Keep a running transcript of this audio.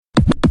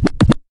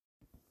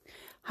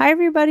Hi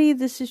everybody,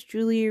 this is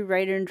Julie,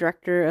 writer and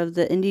director of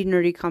the indie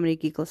nerdy comedy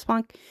Geekless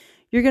Punk.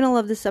 You're going to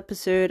love this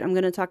episode. I'm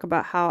going to talk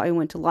about how I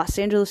went to Los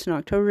Angeles in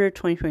October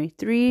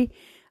 2023,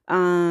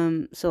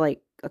 so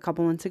like a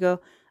couple months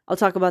ago. I'll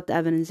talk about the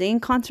Evan+Zane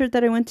concert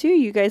that I went to.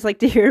 You guys like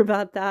to hear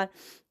about that.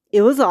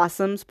 It was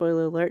awesome,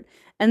 spoiler alert.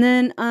 And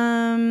then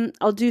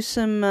I'll do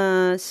some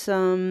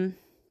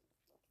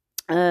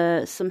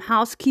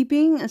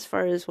housekeeping as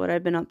far as what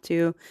I've been up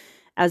to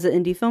as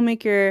an indie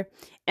filmmaker.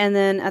 And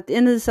then at the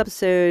end of this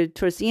episode,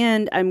 towards the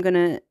end, I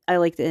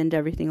like to end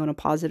everything on a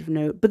positive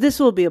note, but this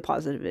will be a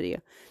positive video,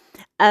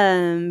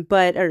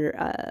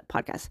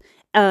 podcast.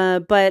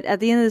 But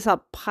at the end of this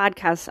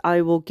podcast,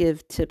 I will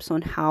give tips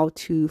on how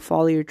to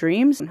follow your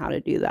dreams and how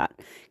to do that.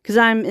 Cause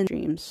I'm in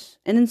dreams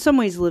and in some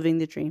ways living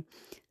the dream.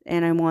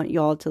 And I want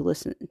y'all to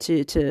listen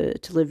to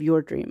live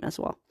your dream as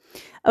well.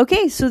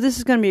 Okay. So this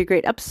is going to be a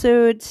great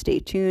episode. Stay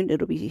tuned.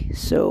 It'll be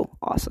so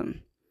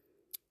awesome.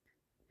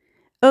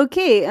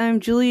 Okay, I'm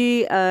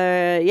Julie.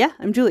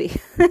 I'm Julie.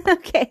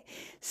 Okay,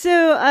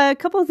 so a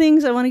couple of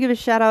things. I want to give a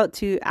shout out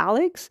to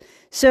Alex.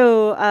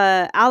 So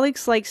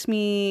Alex likes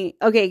me.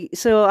 Okay,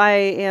 so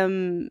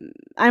I'm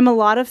a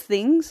lot of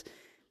things,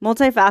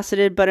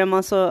 multifaceted, but I'm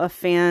also a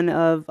fan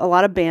of a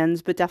lot of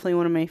bands. But definitely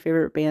one of my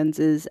favorite bands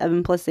is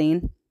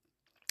Evan+Zane.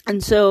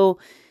 And so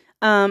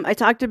I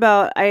talked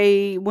about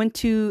I went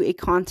to a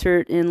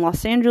concert in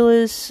Los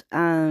Angeles.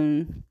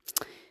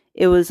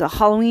 It was a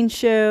Halloween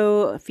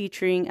show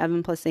featuring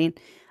Evan+Zane.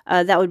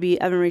 That would be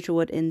Evan, Rachel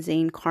Wood, and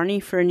Zane Carney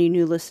for any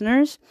new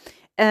listeners.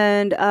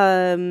 And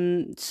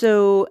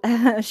so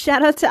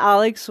shout out to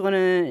Alex, one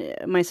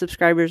of my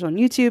subscribers on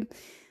YouTube.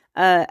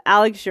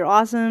 Alex, you're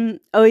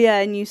awesome. Oh yeah,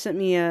 and you sent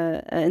me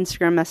an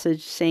Instagram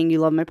message saying you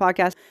love my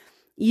podcast.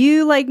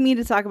 You like me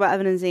to talk about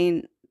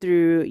Evan+Zane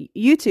through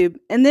YouTube,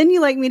 and then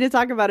you like me to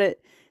talk about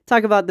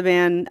the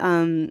band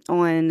on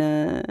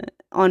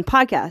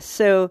podcasts.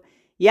 So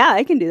yeah,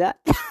 I can do that.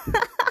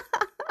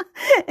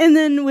 And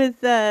then with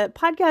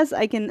podcasts,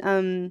 I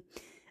can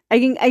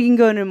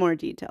go into more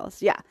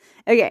details. Yeah.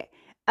 Okay.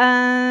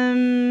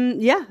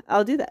 Yeah,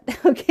 I'll do that.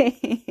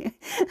 Okay.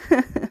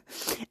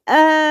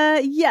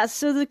 Yeah,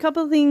 so the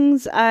couple of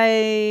things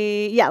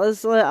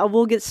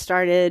we'll get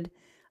started.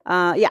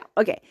 Yeah,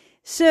 okay.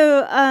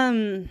 So,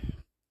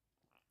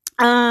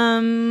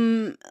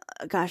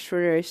 gosh,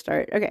 where do I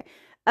start? Okay.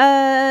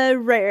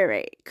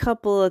 Right.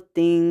 Couple of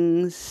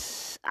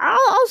things.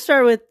 I'll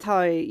start with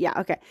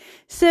okay.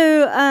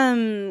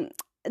 So,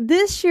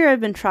 this year I've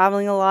been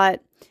traveling a lot.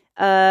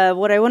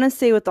 What I want to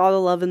say with all the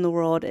love in the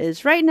world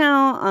is right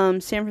now,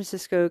 San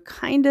Francisco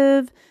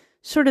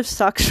sort of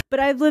sucks, but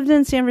I've lived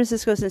in San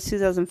Francisco since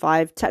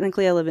 2005.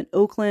 Technically, I live in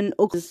Oakland.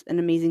 Oakland's an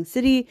amazing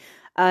city.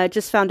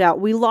 Just found out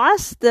we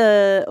lost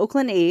the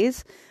Oakland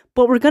A's,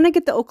 but we're going to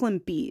get the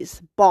Oakland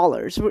B's,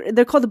 Ballers.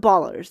 They're called the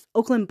Ballers,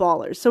 Oakland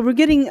Ballers. So we're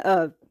getting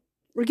a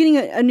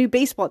new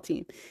baseball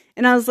team.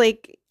 And I was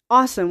like,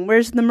 awesome.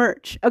 Where's the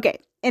merch? Okay.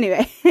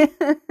 Anyway. So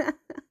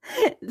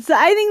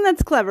I think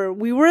that's clever.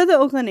 We were the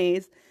Oakland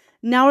A's.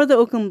 Now we're the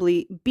Oakland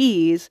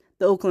B's,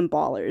 the Oakland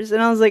Ballers.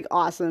 And I was like,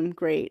 awesome.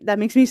 Great. That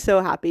makes me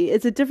so happy.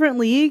 It's a different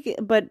league,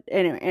 but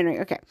anyway.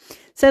 Okay.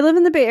 So I live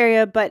in the Bay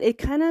Area, but it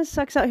kind of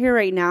sucks out here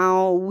right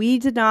now. We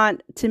did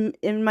not,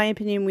 in my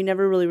opinion, we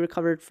never really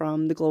recovered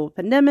from the global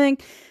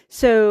pandemic.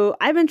 So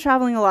I've been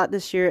traveling a lot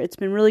this year. It's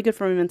been really good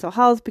for my mental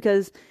health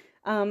because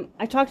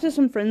I talked to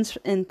some friends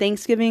in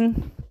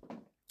Thanksgiving,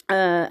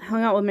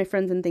 hung out with my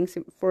friends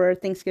for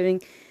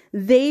Thanksgiving.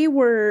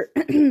 They're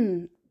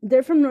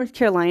from North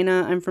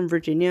Carolina. I'm from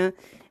Virginia.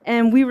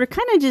 And we were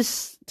kind of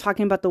just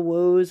talking about the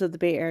woes of the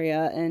Bay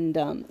Area. And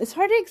it's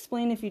hard to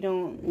explain if you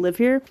don't live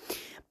here.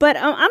 But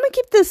I'm going to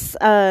keep this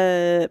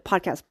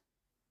podcast,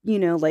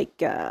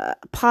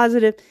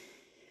 positive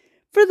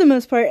for the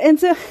most part. And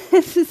so,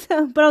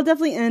 but I'll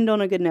definitely end on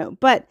a good note.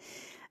 But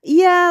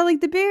yeah,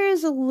 like the Bay Area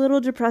is a little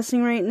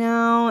depressing right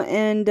now.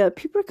 And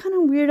people are kind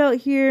of weird out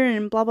here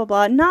and blah, blah,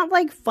 blah. Not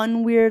like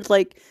fun weird,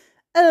 like,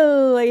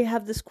 oh, I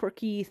have this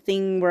quirky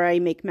thing where I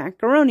make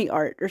macaroni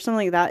art or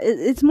something like that.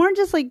 It's more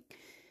just like,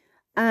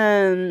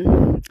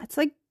 it's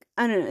like,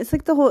 I don't know. It's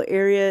like the whole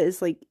area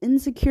is like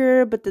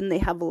insecure, but then they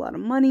have a lot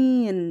of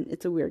money and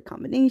it's a weird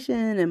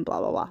combination and blah,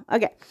 blah, blah.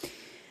 Okay.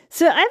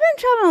 So I've been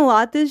traveling a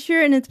lot this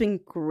year and it's been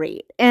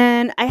great.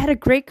 And I had a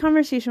great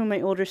conversation with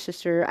my older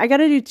sister. I got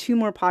to do 2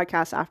 more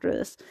podcasts after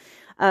this.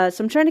 So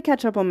I'm trying to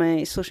catch up on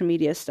my social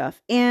media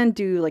stuff and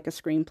do like a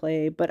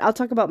screenplay, but I'll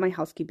talk about my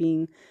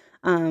housekeeping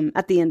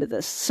at the end of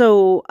this.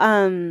 So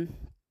the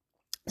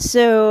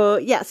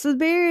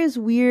Bay Area is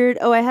weird.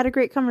 Oh, I had a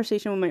great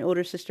conversation with my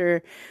older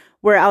sister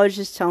where I was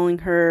just telling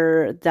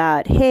her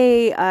that,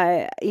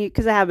 hey,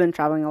 because I have been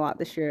traveling a lot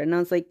this year, and I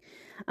was like,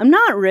 I'm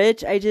not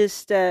rich. I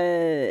just,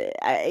 and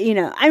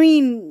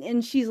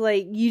she's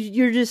like,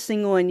 you're just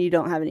single and you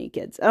don't have any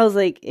kids. I was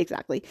like,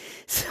 exactly.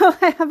 So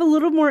I have a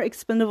little more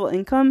expendable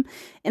income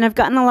and I've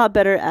gotten a lot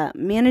better at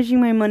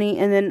managing my money.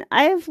 And then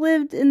I've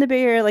lived in the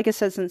Bay Area, like I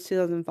said, since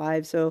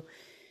 2005. So,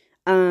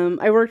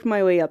 I worked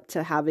my way up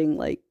to having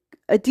like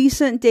a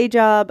decent day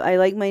job. I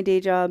like my day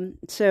job.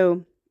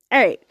 So,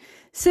 all right.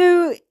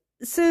 So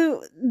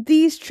so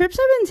these trips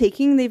I've been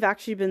taking, they've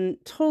actually been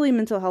totally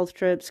mental health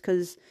trips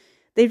because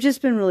they've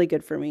just been really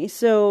good for me.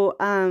 So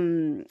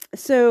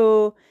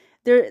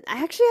there,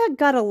 I actually had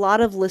got a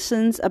lot of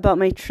listens about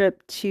my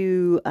trip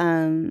to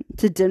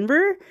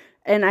Denver,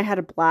 and I had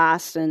a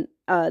blast. And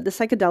the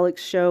psychedelics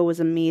show was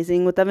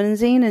amazing with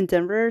Evan+Zane in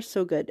Denver,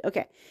 so good.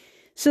 Okay,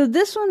 so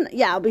this one,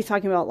 yeah, I'll be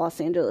talking about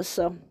Los Angeles.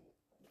 So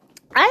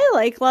I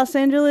like Los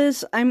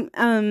Angeles. I'm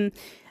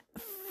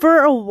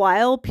for a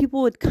while,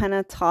 people would kind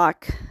of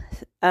talk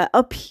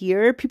up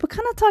here. People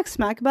kind of talk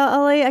smack about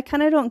LA. I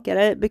kind of don't get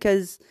it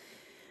because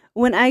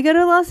when I go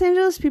to Los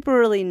Angeles, people are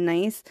really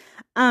nice.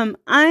 I'm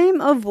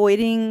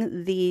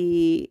avoiding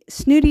the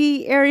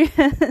snooty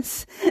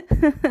areas.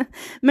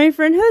 My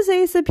friend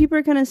Jose said people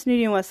are kind of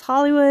snooty in West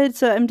Hollywood,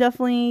 so I'm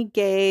definitely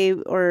gay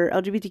or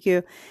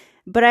LGBTQ,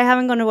 but I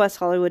haven't gone to West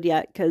Hollywood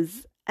yet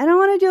because I don't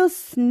want to deal with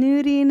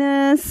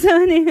snootiness.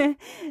 So anyway,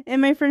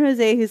 and my friend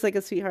Jose, who's like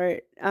a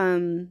sweetheart,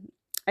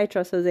 I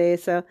trust Jose,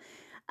 so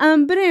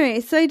but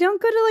anyway, so I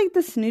don't go to like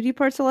the snooty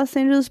parts of Los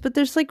Angeles, but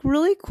there's like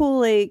really cool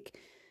like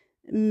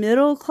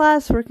middle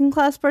class, working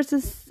class parts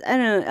of, I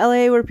don't know,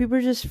 LA where people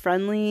are just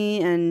friendly,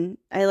 and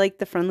I like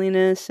the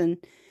friendliness. And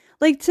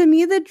like, to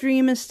me, the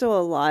dream is still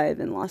alive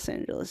in Los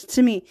Angeles.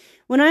 To me,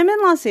 when I'm in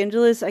Los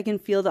Angeles, I can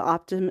feel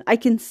the I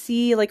can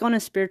see, like, on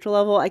a spiritual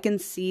level, I can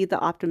see the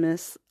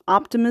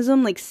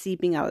optimism like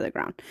seeping out of the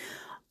ground.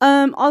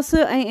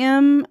 Also, I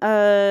am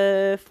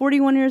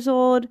 41 years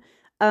old.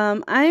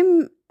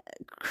 I'm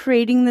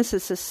creating this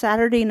as a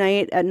Saturday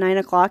night at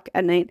 9:00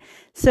 at night,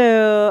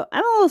 so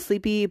I'm a little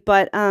sleepy,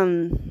 but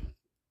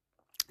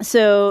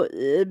so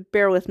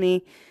bear with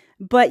me.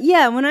 But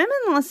yeah, when I'm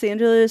in Los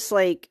Angeles,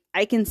 like,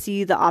 I can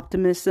see the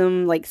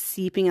optimism like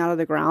seeping out of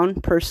the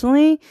ground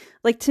personally.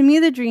 Like, to me,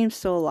 the dream's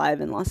still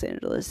alive in Los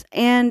Angeles.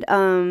 And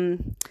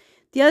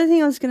the other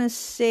thing I was gonna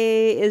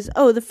say is,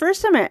 the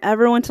first time I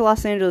ever went to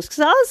Los Angeles, because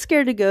I was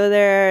scared to go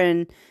there,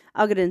 and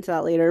I'll get into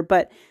that later,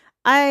 but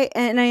I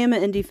am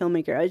an indie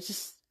filmmaker.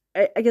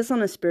 I guess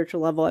on a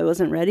spiritual level, I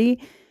wasn't ready.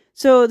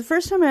 So the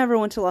first time I ever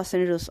went to Los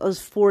Angeles, I was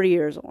 40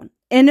 years old.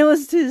 And it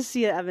was to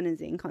see an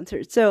Evan+Zane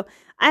concert. So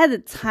I had the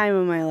time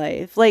of my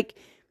life. Like,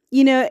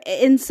 you know,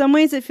 in some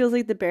ways it feels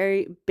like the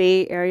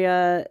Bay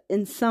Area.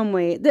 In some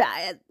way,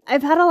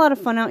 I've had a lot of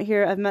fun out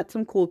here. I've met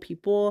some cool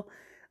people.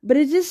 But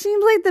it just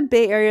seems like the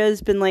Bay Area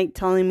has been like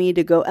telling me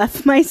to go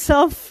F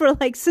myself for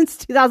like since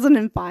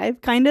 2005,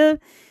 kind of.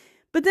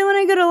 But then when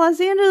I go to Los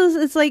Angeles,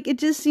 it's like, it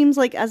just seems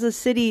like as a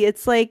city,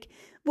 it's like,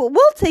 well,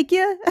 we'll take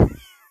you.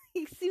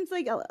 It seems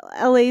like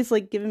LA's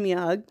like giving me a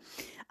hug.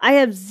 I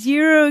have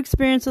zero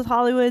experience with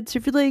Hollywood. So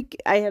if you're like,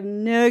 I have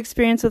no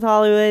experience with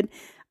Hollywood.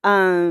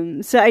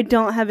 So I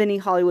don't have any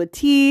Hollywood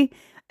tea.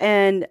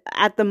 And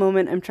at the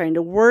moment, I'm trying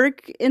to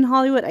work in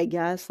Hollywood, I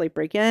guess, like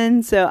break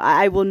in. So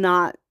I will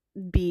not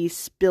be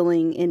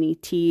spilling any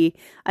tea.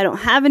 I don't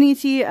have any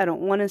tea. I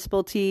don't want to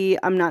spill tea.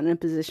 I'm not in a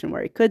position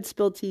where I could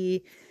spill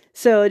tea.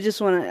 So I just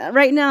want to,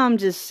 right now I'm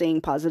just saying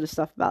positive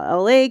stuff about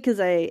LA because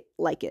I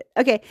like it.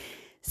 Okay.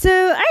 So,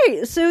 all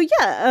right. So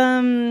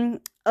yeah.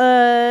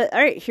 All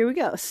right, here we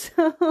go.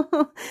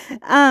 So,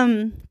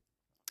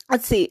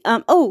 let's see.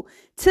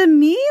 To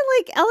me,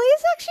 like, LA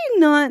is actually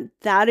not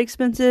that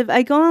expensive.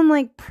 I go on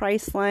like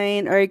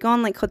Priceline, or I go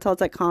on like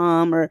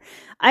hotels.com, or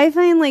I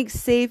find like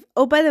safe.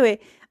 Oh, by the way,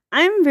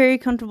 I'm very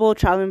comfortable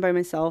traveling by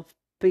myself,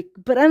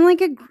 but I'm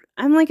like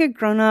a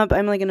grown up.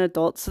 I'm like an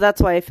adult. So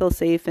that's why I feel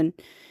safe. And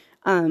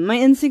my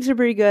instincts are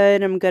pretty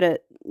good. I'm good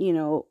at, you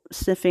know,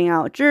 sniffing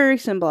out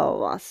jerks and blah, blah,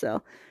 blah.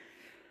 So,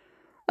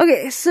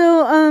 okay.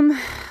 So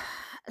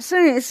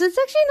anyway, so it's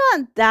actually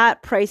not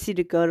that pricey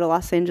to go to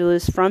Los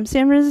Angeles from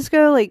San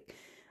Francisco. Like,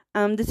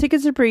 the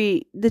tickets are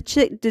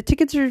the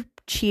tickets are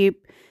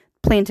cheap,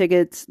 plane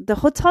tickets. The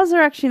hotels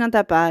are actually not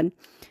that bad.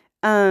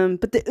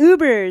 But the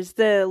Ubers,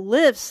 the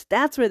Lyfts,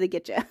 that's where they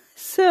get you.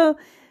 So,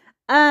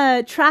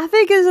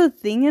 traffic is a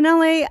thing in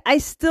LA. I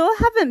still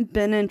haven't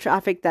been in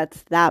traffic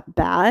that's that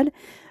bad,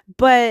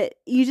 but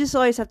you just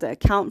always have to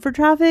account for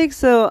traffic.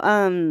 So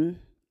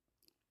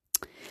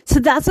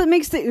that's what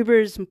makes the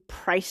Ubers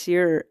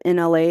pricier in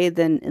LA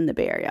than in the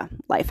Bay Area.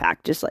 Life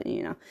hack, just letting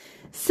you know.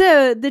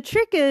 So the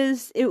trick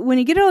is, when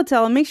you get a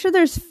hotel, make sure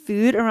there's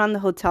food around the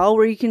hotel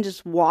where you can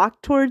just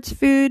walk towards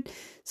food,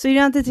 so you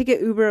don't have to take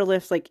an Uber or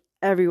Lyft like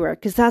everywhere,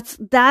 because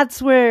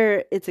that's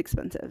where it's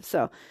expensive.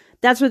 So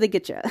that's where they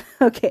get you.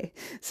 Okay.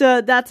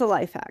 So that's a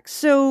life hack.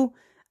 So,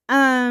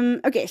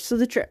 okay. So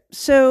the trip.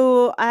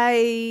 So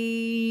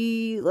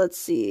let's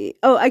see.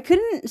 Oh, I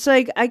couldn't, so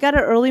I got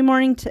an early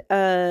morning,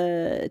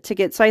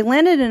 ticket. So I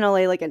landed in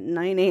LA like at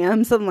 9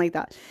 a.m., something like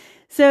that.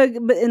 So,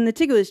 and the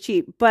ticket was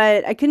cheap,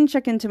 but I couldn't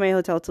check into my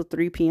hotel till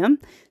 3 p.m.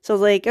 So I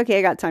was like, okay,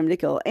 I got time to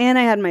kill. And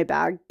I had my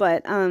bag,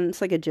 but, it's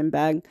like a gym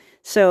bag.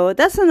 So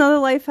that's another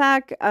life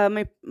hack.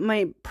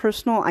 My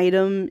personal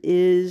item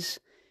is,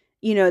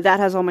 you know,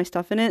 that has all my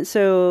stuff in it.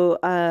 So,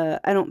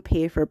 I don't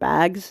pay for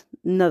bags.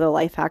 Another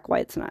life hack why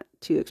it's not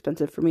too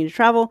expensive for me to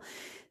travel.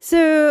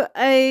 So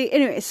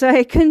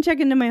I couldn't check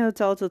into my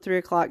hotel till 3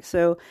 o'clock.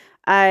 So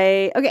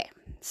okay.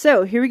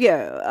 so here we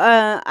go.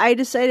 I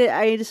decided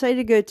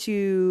to go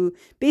to,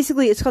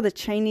 basically it's called the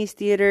Chinese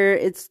Theater.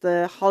 It's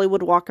the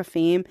Hollywood Walk of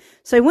Fame.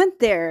 So I went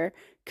there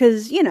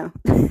because, you know,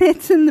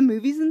 it's in the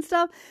movies and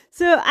stuff.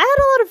 So I had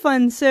a lot of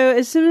fun. So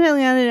as soon as I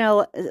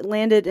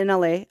landed in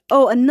LA.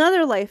 Oh,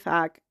 another life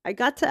hack. I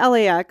got to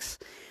LAX,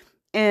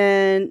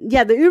 and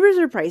yeah, the Ubers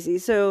are pricey.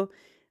 So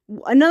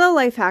another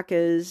life hack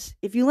is,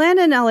 if you land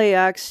in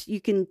LAX, you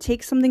can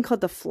take something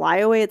called the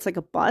Flyaway. It's like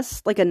a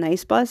bus, like a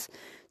nice bus.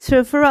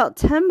 So for about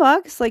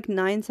 $10, like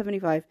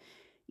 $9.75,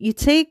 you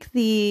take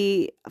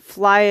the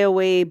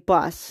Flyaway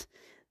bus.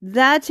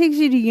 That takes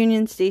you to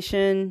Union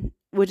Station,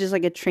 which is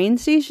like a train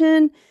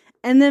station.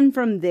 And then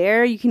from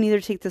there, you can either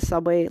take the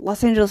subway.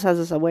 Los Angeles has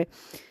a subway.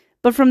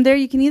 But from there,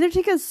 you can either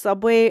take a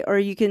subway or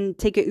you can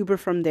take an Uber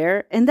from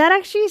there. And that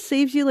actually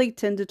saves you like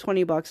 $10 to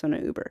 $20 on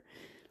an Uber.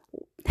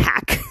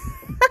 Hack.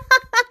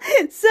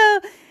 So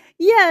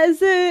yeah,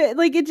 so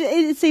like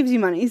it saves you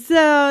money.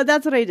 So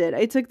that's what I did.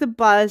 I took the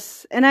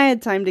bus, and I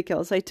had time to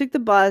kill. So I took the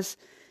bus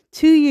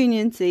to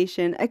Union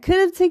Station. I could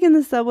have taken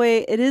the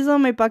subway. It is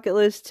on my bucket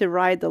list to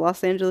ride the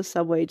Los Angeles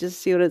subway just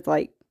to see what it's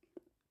like.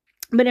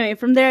 But anyway,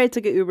 from there I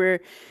took an Uber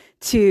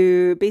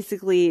to,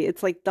 basically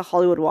it's like the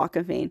Hollywood Walk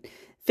of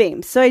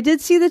Fame. So I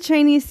did see the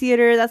Chinese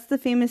Theater. That's the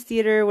famous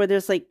theater where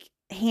there's like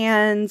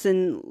hands,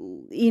 and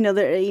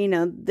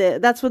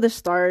that's where the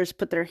stars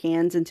put their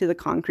hands into the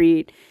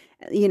concrete,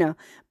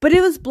 but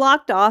it was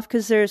blocked off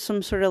because there's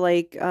some sort of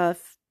like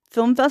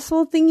film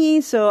festival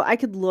thingy, so I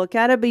could look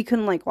at it, but you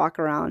couldn't like walk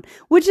around,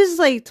 which is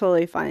like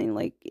totally fine.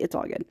 Like, it's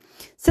all good.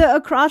 So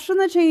across from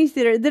the Chinese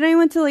Theater, then I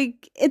went to,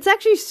 like, it's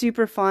actually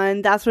super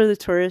fun. That's where the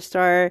tourists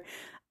are.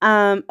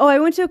 I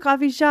went to a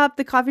coffee shop.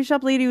 The coffee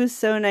shop lady was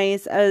so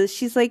nice.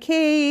 She's like,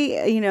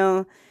 hey,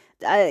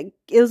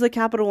 it was a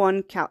Capital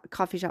One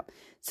coffee shop.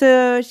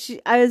 So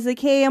I was like,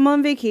 hey, I'm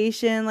on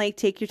vacation. Like,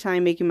 take your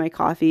time making my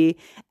coffee.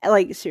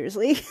 Like,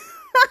 seriously.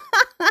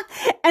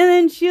 And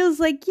then she was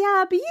like,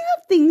 yeah, but you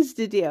have things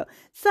to do.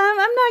 So I'm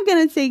not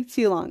going to take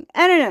too long.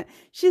 I don't know.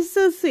 She's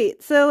so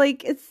sweet. So,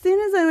 like, as soon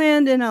as I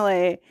land in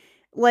LA,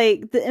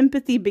 like, the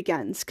empathy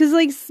begins. Because,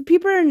 like,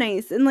 people are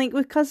nice. And, like,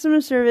 with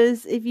customer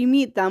service, if you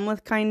meet them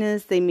with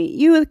kindness, they meet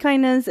you with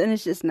kindness. And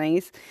it's just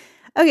nice.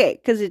 Okay,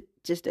 because it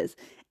just is.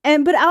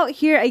 But out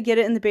here, I get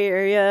it in the Bay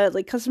Area,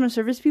 like, customer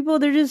service people,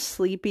 they're just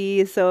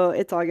sleepy, so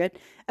it's all good.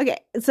 Okay,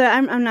 so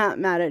I'm not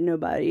mad at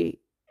nobody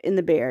in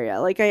the Bay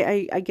Area. Like,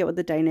 I get what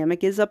the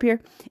dynamic is up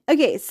here.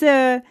 Okay,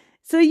 so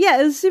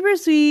yeah, it was super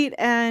sweet.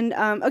 And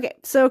okay,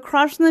 so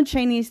across from the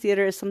Chinese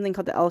Theater is something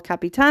called the El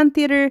Capitan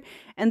Theater,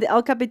 and the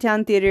El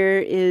Capitan Theater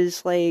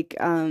is like,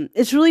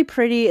 it's really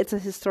pretty. It's a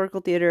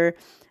historical theater.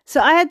 So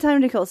I had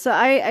time to kill. So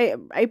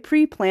I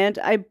pre-planned.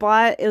 It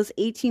was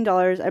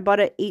 $18. I bought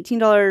an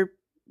 $18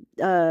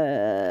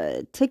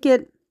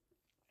 ticket.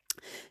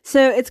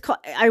 So it's called,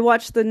 I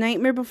watched The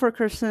Nightmare Before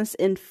Christmas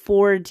in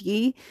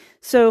 4D.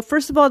 So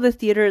first of all, the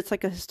theater, it's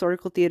like a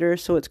historical theater,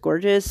 so it's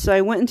gorgeous. So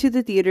I went into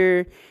the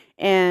theater,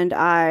 and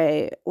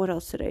what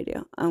else did I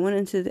do? I went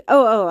into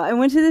I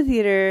went to the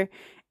theater,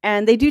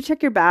 and they do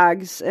check your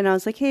bags, and I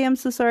was like, hey, I'm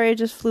so sorry, I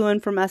just flew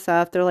in from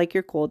SF. They're like,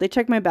 you're cool. They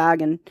checked my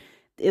bag, and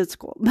it's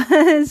cool.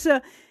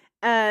 So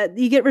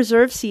you get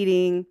reserved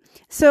seating.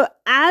 So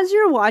as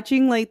you're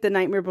watching, like, The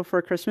Nightmare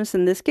Before Christmas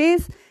in this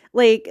case,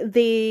 like,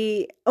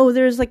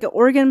 there's like an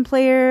organ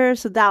player,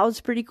 so that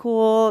was pretty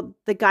cool.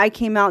 The guy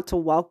came out to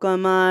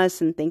welcome us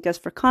and thank us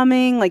for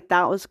coming. Like,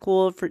 that was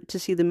cool to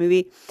see the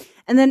movie.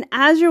 And then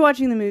as you're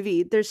watching the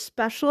movie, there's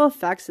special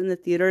effects in the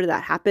theater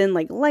that happen,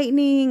 like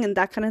lightning and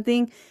that kind of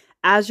thing,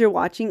 as you're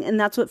watching, and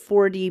that's what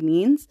 4D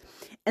means.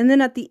 And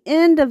then at the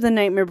end of The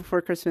Nightmare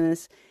Before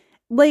Christmas,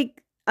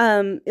 like,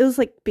 it was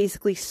like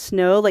basically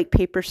snow, like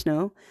paper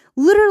snow.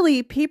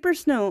 Literally, paper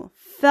snow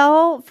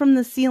fell from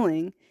the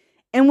ceiling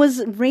and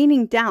was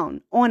raining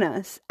down on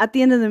us at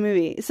the end of the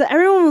movie. So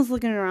everyone was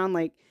looking around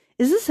like,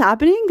 is this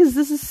happening? Because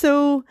this is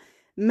so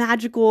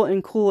magical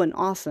and cool and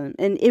awesome.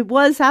 And it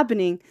was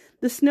happening.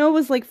 The snow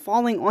was like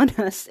falling on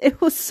us.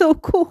 It was so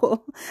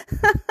cool.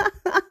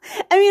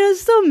 I mean, it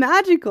was so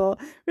magical.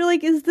 We're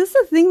like, is this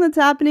a thing that's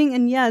happening?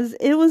 And yes,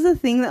 it was a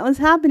thing that was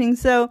happening.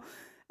 So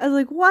I was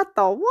like, what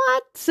the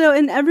what? So,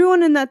 and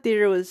everyone in that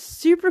theater was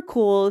super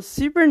cool,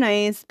 super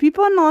nice.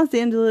 People in Los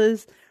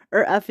Angeles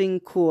are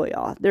effing cool,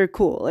 y'all. They're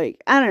cool.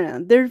 Like, I don't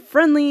know. They're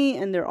friendly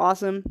and they're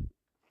awesome.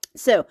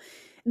 So,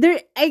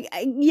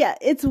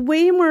 it's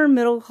way more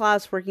middle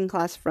class, working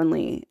class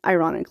friendly,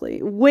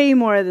 ironically. Way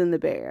more than the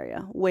Bay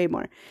Area. Way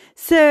more.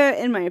 So,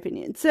 in my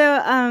opinion.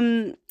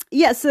 So,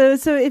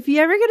 so if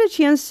you ever get a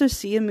chance to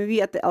see a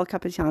movie at the El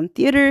Capitan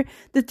Theater,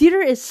 the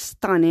theater is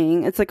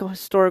stunning. It's like a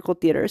historical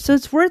theater. So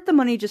it's worth the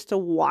money just to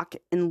walk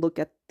and look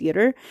at the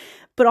theater.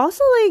 But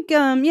also, like,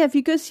 if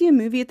you go see a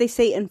movie, if they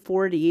say in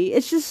 4D,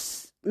 it's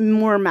just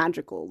more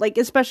magical. Like,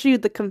 especially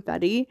with the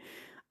confetti,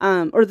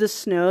 or the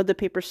snow, the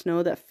paper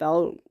snow that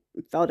fell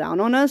down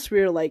on us.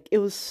 We were like, it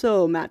was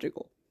so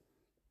magical.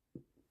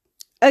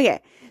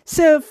 Okay,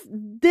 so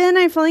then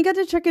I finally got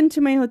to check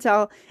into my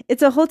hotel.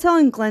 It's a hotel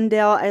in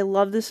Glendale. I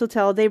love this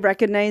hotel. They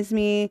recognized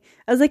me.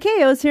 I was like,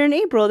 hey, I was here in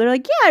April. They're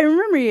like, yeah, I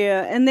remember you.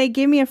 And they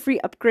gave me a free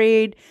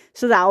upgrade.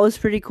 So that was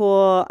pretty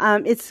cool.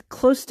 It's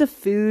close to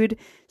food.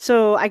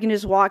 So I can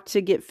just walk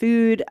to get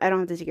food. I don't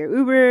have to take an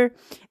Uber.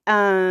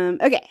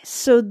 Okay,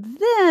 so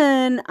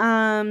then,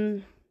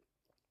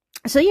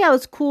 so yeah, it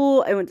was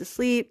cool. I went to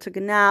sleep, took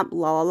a nap,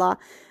 la la la.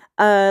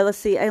 Let's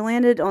see. I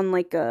landed on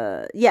like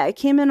I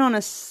came in on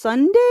a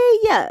Sunday.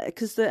 Yeah,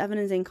 because the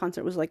Evan+Zane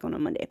concert was like on a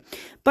Monday.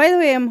 By the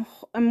way, I'm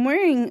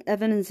wearing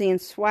Evan+Zane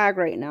swag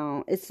right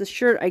now. It's the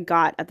shirt I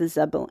got at the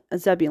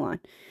Zebulon,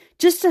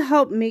 just to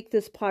help make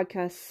this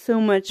podcast so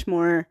much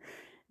more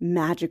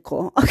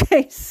magical.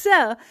 Okay,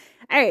 so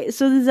all right,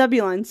 so the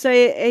Zebulon. So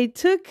I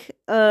took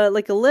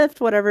like a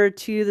lift, whatever,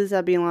 to the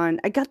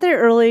Zebulon. I got there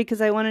early because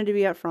I wanted to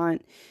be up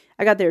front.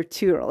 I got there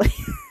too early.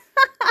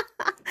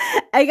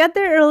 I got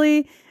there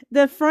early.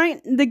 The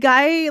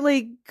guy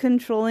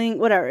controlling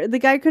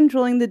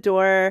the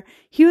door,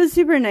 he was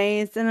super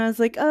nice, and I was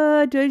like,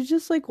 do I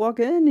just like walk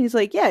in? He's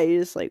like, yeah, you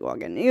just like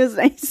walk in. He was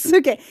nice.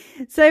 Okay.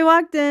 So I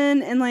walked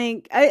in, and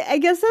like I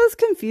guess I was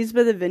confused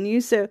by the venue.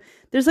 So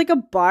there's like a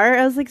bar.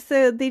 I was like,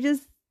 so they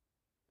just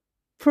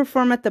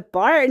perform at the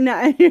bar?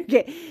 No.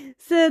 Okay.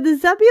 So the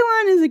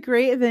Zebulon is a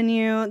great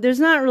venue. There's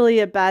not really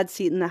a bad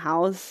seat in the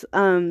house.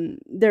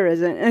 There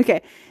isn't.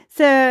 Okay.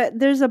 So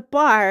there's a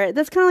bar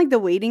that's kind of like the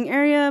waiting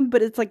area,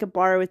 but it's like a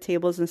bar with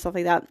tables and stuff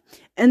like that.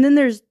 And then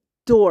there's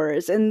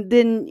doors, and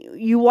then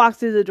you walk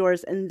through the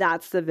doors, and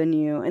that's the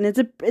venue. And it's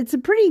a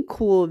pretty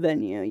cool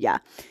venue. Yeah.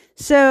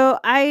 So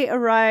I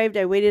arrived,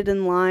 I waited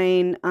in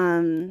line,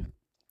 and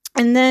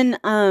then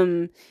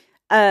so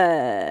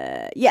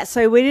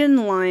I waited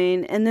in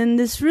line, and then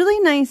this really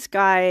nice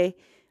guy,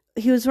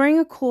 he was wearing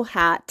a cool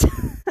hat.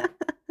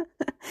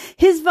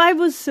 His vibe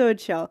was so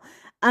chill.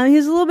 He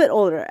was a little bit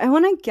older. I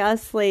want to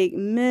guess like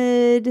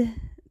mid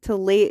to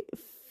late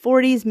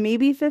 40s,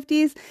 maybe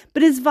 50s.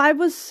 But his vibe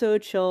was so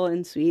chill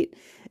and sweet.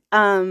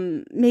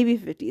 Maybe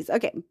 50s.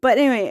 Okay. But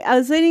anyway, I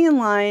was waiting in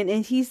line,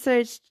 and he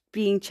starts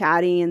being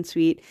chatty and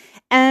sweet.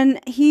 And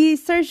he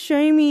starts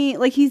showing me,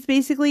 like, he's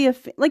basically a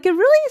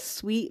really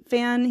sweet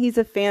fan. He's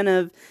a fan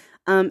of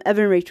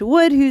Evan Rachel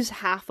Wood, who's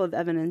half of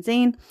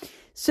Evan+Zane.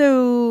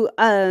 So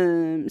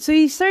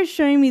he starts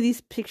showing me these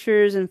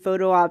pictures and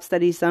photo ops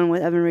that he's done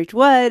with Evan Rachel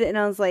Wood, and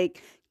I was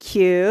like,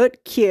 cute.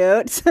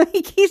 So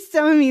he keeps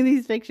showing me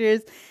these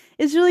pictures.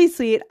 It's really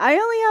sweet. I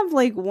only have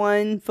like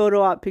one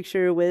photo op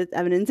picture with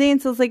Evan+Zane,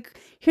 so it's like,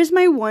 here's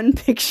my one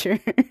picture.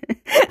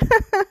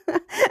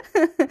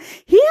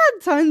 He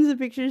had tons of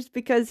pictures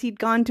because he'd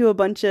gone to a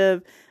bunch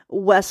of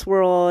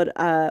Westworld.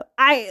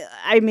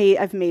 I've made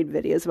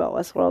videos about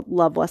Westworld.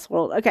 Love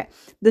Westworld. Okay,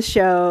 the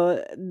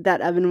show that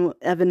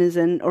Evan is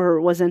in, or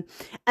was in.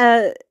 So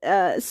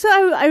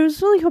I was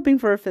really hoping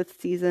for a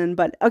 5th season,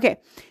 but okay.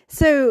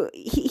 So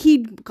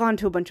he'd gone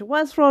to a bunch of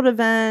Westworld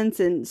events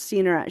and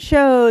seen her at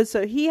shows,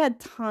 so he had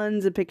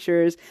tons of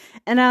pictures,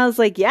 and I was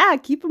like, yeah,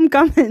 keep them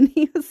coming.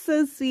 He was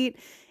so sweet.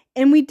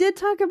 And we did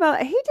talk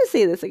about, I hate to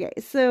say this, okay,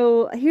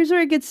 so here's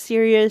where it gets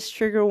serious,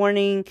 trigger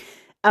warning.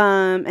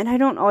 And I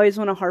don't always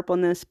want to harp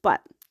on this,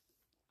 but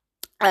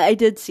I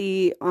did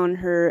see on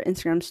her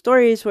Instagram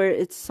stories where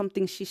it's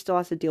something she still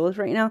has to deal with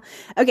right now.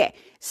 Okay,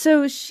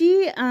 so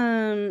she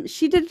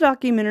did a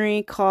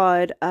documentary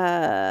called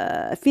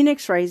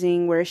Phoenix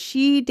Rising, where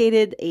she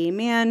dated a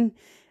man.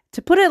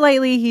 To put it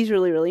lightly, he's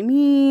really, really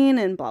mean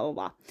and blah, blah,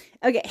 blah.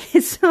 Okay,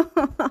 so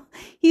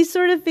he's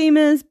sort of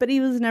famous, but he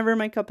was never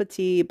my cup of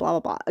tea, blah, blah,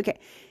 blah. Okay,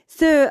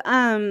 so,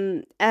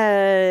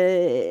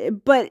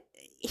 but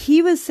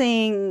he was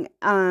saying,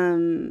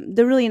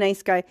 the really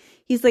nice guy,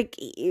 he's like,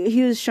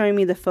 he was showing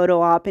me the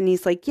photo op, and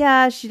he's like,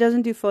 yeah, she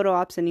doesn't do photo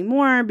ops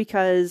anymore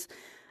because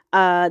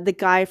the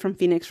guy from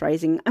Phoenix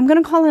Rising, I'm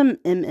gonna call him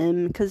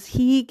MM because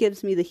he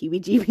gives me the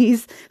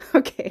heebie-jeebies.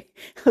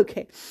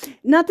 Okay.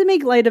 Not to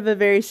make light of a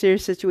very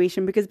serious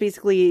situation, because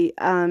basically,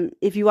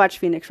 if you watch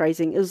Phoenix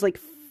Rising, it was like,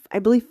 I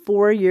believe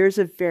 4 years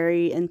of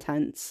very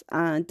intense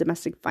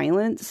domestic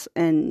violence,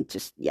 and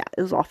just, yeah,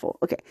 it was awful.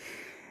 Okay.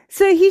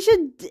 So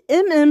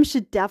MM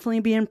should definitely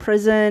be in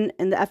prison,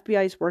 and the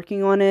FBI is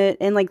working on it.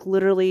 And like,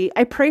 literally,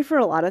 I pray for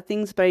a lot of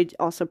things, but I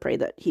also pray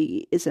that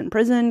he is in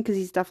prison, because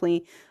he's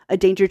definitely a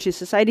danger to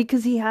society,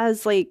 because he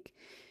has like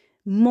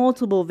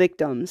multiple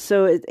victims.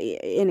 So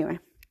anyway,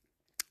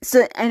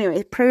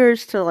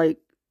 prayers to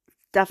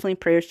definitely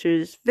prayers to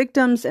his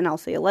victims, and I'll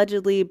say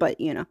allegedly,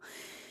 but you know.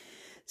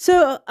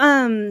 So,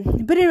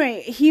 but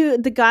anyway,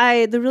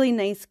 the really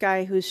nice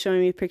guy who was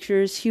showing me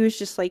pictures, he was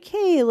just like,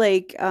 hey,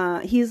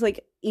 he's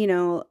like, you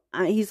know,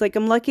 he's like,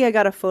 I'm lucky I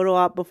got a photo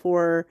op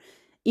before,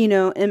 you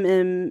know,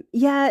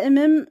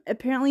 MM,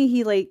 apparently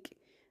he like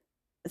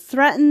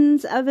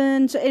threatens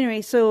Evan. So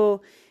anyway,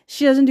 so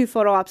she doesn't do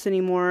photo ops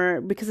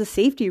anymore because of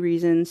safety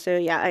reasons. So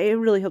yeah, I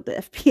really hope the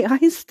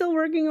FBI is still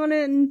working on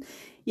it. And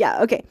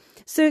yeah, okay.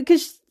 So,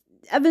 cause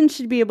Evan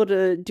should be able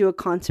to do a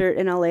concert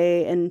in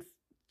LA and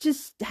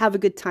just have a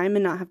good time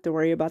and not have to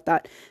worry about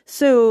that.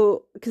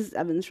 So, because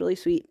Evan's really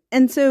sweet.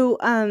 And so,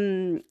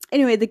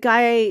 anyway, the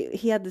guy,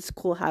 he had this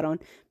cool hat on.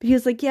 But he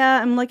was like,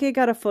 yeah, I'm lucky I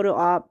got a photo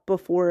op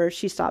before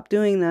she stopped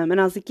doing them. And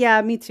I was like,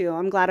 yeah, me too.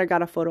 I'm glad I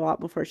got a photo op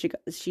before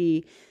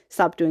she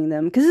stopped doing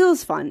them. Because it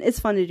was fun. It's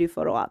fun to do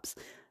photo ops.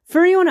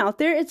 For anyone out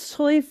there, it's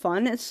totally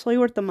fun. It's totally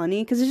worth the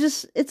money.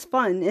 Because it's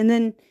fun. And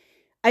then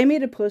I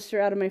made a poster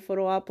out of my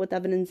photo op with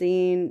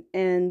Evan+Zane.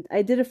 And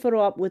I did a photo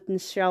op with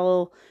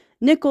Nichelle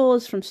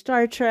Nichols from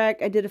Star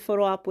Trek. I did a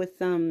photo op with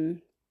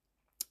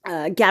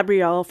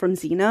Gabrielle from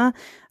Xena,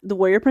 the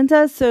warrior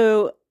princess.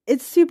 So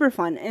it's super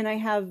fun, and I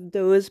have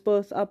those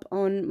both up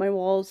on my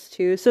walls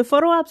too. So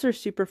photo ops are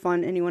super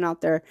fun. Anyone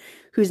out there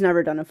who's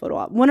never done a photo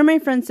op? One of my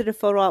friends did a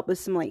photo op with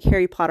some like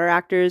Harry Potter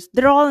actors.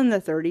 They're all in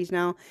their 30s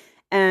now,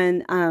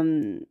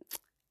 and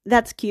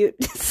that's cute.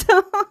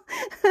 So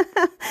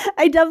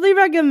I definitely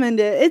recommend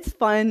it. It's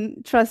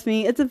fun. Trust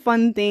me, it's a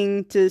fun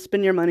thing to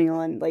spend your money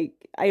on. Like,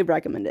 I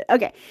recommend it.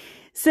 Okay.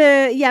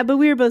 So, yeah, but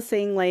we were both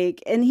saying,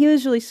 like, and he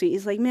was really sweet.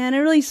 He's like, man, it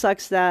really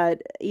sucks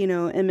that, you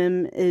know,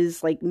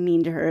 is, like,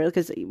 mean to her.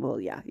 Because, well,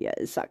 yeah,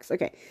 it sucks.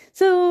 Okay.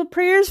 So,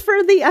 prayers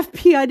for the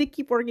FBI to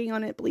keep working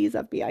on it, please,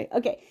 FBI.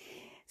 Okay.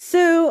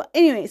 So,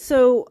 anyway,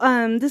 so,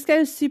 this guy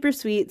was super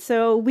sweet.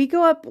 So, we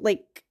go up,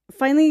 like,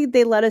 finally,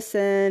 they let us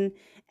in,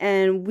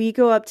 and we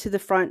go up to the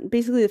front,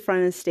 basically the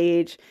front of the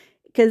stage.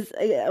 Because,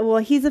 well,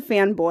 he's a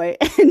fanboy,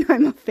 and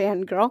I'm a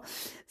fangirl.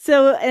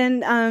 So,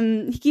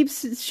 and he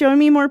keeps showing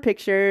me more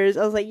pictures.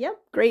 I was like, yep,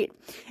 great.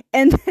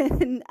 And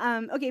then,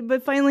 okay,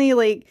 but finally,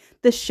 like,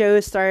 the show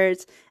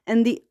starts.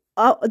 And the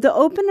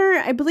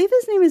opener, I believe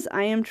his name is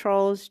I Am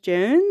Charles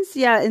Jones.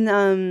 Yeah,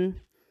 and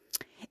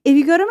if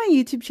you go to my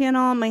YouTube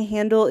channel, my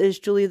handle is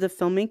Julie the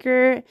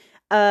Filmmaker.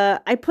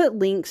 I put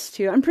links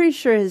to, I'm pretty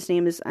sure his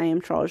name is I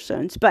Am Charles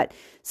Jones, but,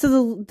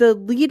 so the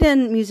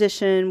lead-in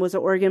musician was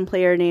an organ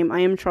player named I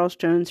Am Charles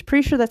Jones,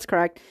 pretty sure that's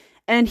correct,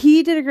 and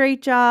he did a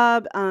great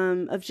job,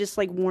 of just,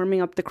 like,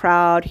 warming up the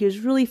crowd. He was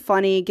really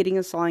funny, getting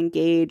us all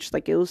engaged,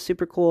 like, it was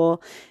super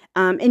cool,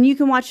 and you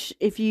can watch,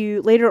 if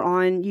you, later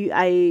on,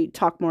 I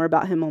talk more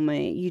about him on my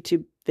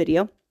YouTube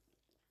video.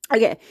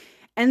 Okay,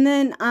 and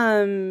then,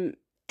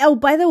 oh,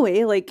 by the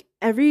way, like,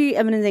 every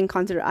Evan+Zane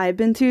concert I've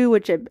been to,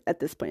 which at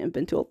this point I've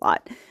been to a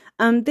lot,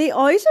 they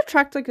always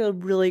attract, like, a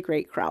really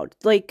great crowd.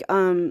 Like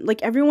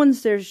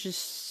everyone's there's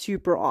just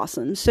super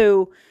awesome.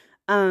 So,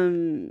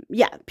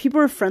 yeah, people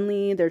are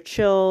friendly, they're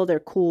chill,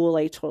 they're cool,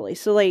 like, totally.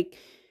 So, like,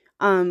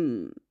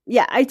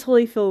 yeah, I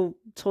totally feel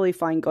totally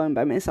fine going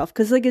by myself,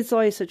 because, like, it's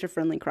always such a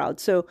friendly crowd.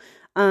 So,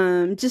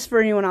 just for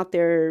anyone out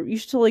there, you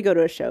should totally go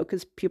to a show,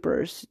 because people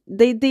are,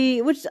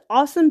 which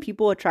awesome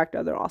people attract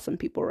other awesome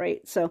people,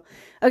 right? So,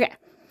 okay.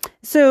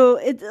 So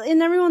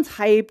and everyone's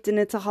hyped, and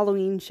it's a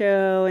Halloween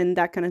show and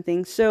that kind of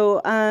thing.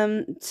 So,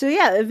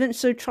 yeah,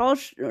 so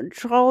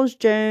Charles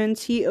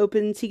Jones, he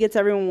opens, he gets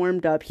everyone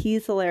warmed up.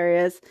 He's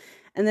hilarious.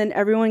 And then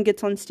everyone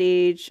gets on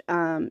stage.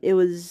 It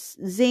was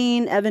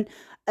Zane, Evan,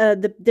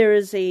 there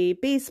is a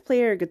bass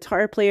player, a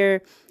guitar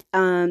player.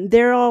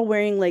 They're all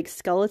wearing, like,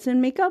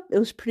 skeleton makeup. It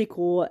was pretty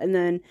cool. And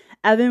then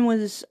Evan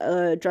was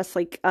dressed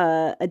like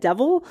a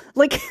devil,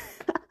 like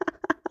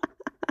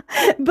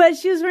but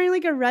she was wearing,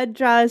 like, a red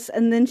dress,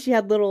 and then she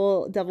had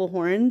little devil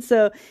horns.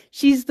 So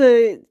she's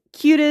the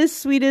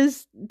cutest,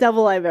 sweetest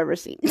devil I've ever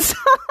seen.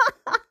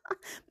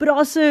 But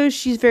also,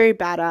 she's very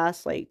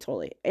badass, like,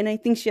 totally. And I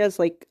think she has,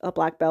 like, a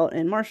black belt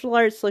in martial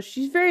arts, so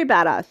she's very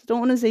badass. Don't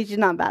want to say she's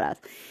not badass.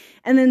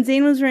 And then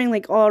Zane was wearing,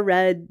 like, all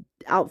red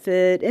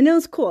outfit, and it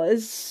was cool. It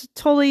was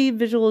totally,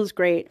 visual is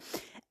great.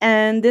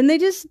 And then they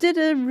just did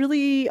a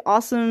really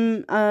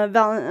awesome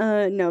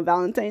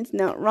Valentine's,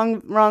 no,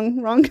 wrong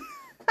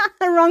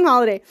wrong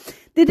holiday.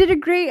 They did a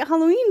great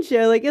Halloween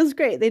show. Like, it was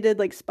great. They did,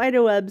 like,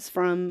 spider webs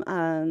from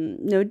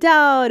No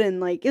Doubt,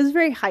 and, like, it was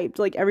very hyped.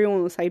 Like,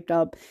 everyone was hyped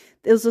up.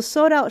 It was a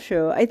sold out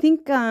show. I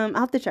think I'll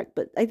have to check,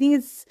 but I think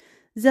it's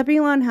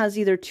Zebulon has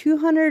either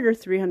 200 or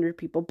 300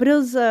 people, but it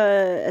was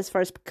as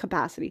far as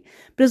capacity.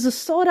 But it was a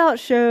sold out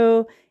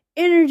show.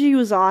 Energy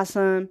was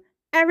awesome.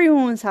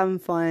 Everyone was having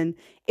fun.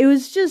 It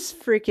was just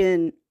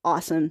freaking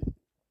awesome.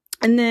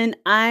 And then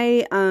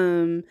I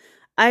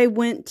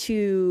went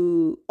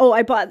to,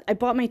 I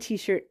bought my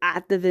t-shirt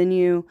at the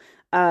venue.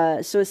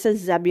 So it says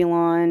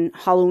Zebulon,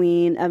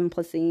 Halloween,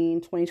 Evan+Zane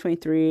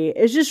 2023.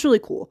 It's just really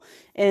cool.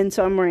 And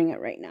so I'm wearing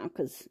it right now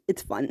because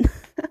it's fun.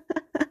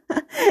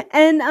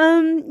 And,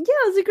 yeah,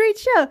 it was a great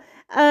show.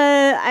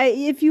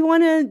 If you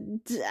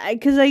want to,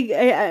 cause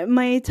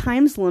my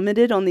time's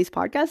limited on these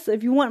podcasts. So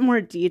if you want more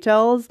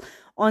details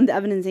on the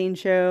Evan+Zane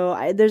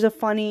show, there's a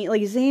funny,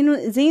 like,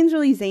 Zane's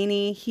really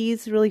zany.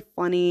 He's really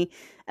funny.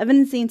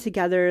 Evan+Zane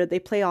together, they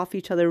play off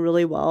each other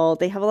really well.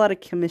 They have a lot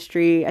of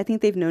chemistry. I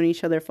think they've known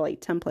each other for,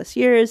 like, 10 plus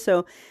years.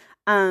 So,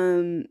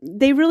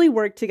 they really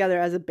work together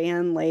as a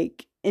band,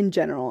 like, in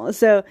general.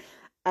 So,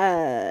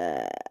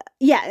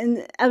 yeah,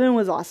 and Evan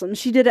was awesome.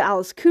 She did an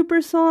Alice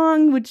Cooper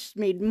song, which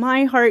made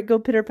my heart go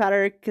pitter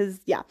patter,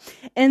 because, yeah.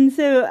 And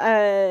so,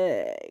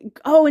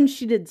 and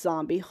she did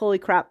Zombie. Holy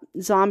crap.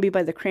 Zombie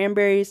by the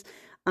Cranberries.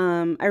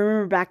 I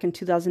remember back in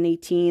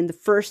 2018, the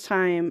first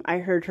time I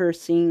heard her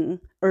sing,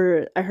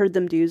 or I heard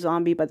them do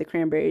Zombie by the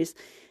Cranberries.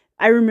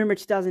 I remember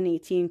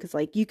 2018 because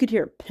like you could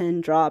hear a pin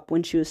drop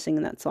when she was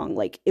singing that song.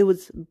 Like it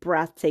was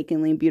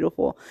breathtakingly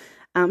beautiful.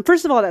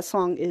 First of all, that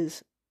song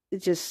is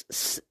just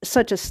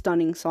such a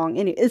stunning song.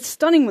 And it's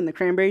stunning when the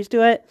Cranberries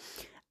do it.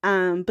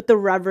 But the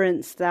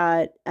reverence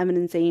that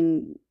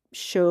Evan+Zane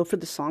show for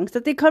the songs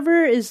that they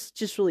cover is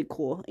just really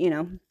cool, you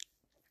know.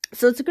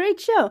 So it's a great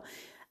show.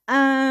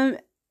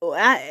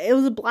 It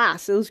was a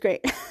blast. It was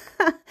great.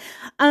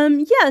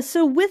 Yeah.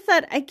 So with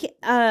that,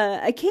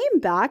 I came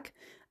back.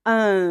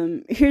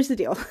 Here's the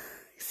deal.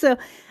 So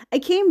I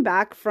came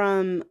back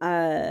from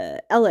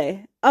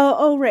LA.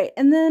 Oh, right.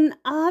 And then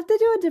I'll have to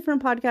do a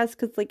different podcast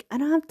because like I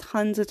don't have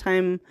tons of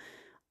time.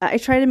 I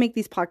try to make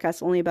these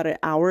podcasts only about an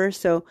hour.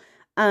 So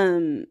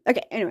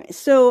okay. Anyway,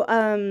 so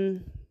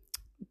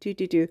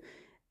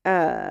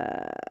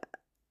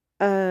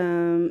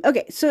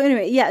okay. So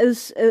anyway, yeah,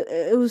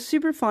 it was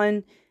super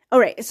fun. All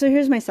right, so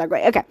here's my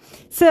segue. Okay,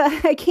 so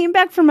I came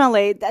back from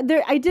LA.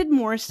 I did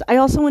more. I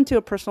also went to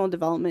a personal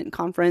development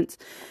conference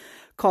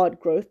called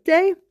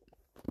GrowthDay.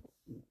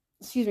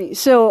 Excuse me.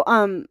 So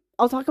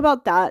I'll talk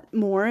about that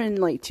more in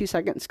like 2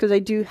 seconds because I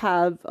do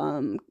have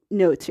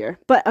notes here.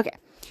 But okay,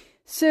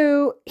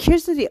 so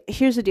here's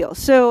the deal.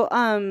 So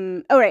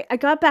all right, I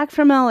got back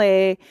from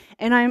LA,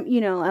 and I'm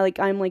like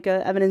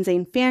a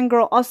Evan+Zane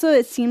fangirl. Also,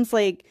 it seems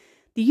like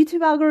the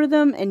YouTube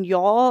algorithm and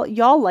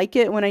y'all like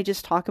it when I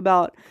just talk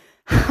about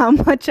how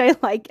much I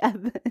like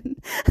Evan.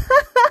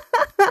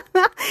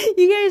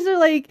 You guys are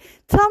like,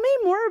 tell me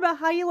more about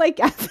how you like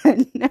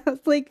Evan. And I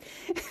was like,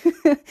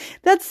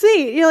 that's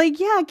sweet. You're like,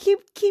 yeah, keep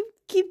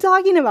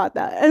talking about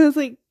that. And I was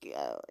like,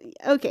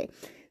 okay.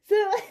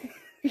 So,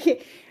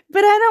 okay.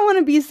 But I don't want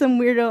to be some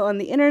weirdo on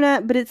the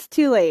internet, but it's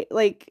too late.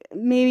 Like,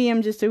 maybe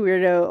I'm just a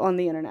weirdo on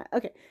the internet.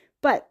 Okay.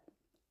 But,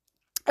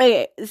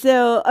 okay.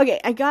 So, okay.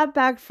 I got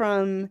back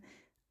from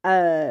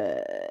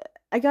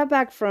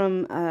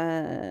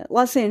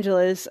Los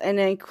Angeles, and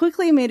I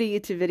quickly made a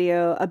YouTube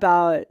video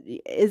about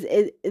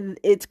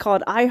it's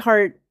called I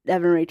Heart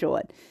Evan Rachel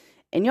Wood,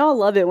 and y'all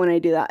love it when I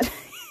do that.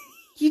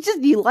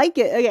 you like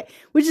it, okay,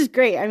 which is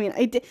great. I mean,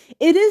 it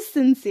is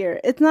sincere.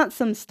 It's not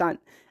some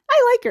stunt.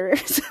 I like her,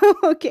 so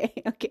okay.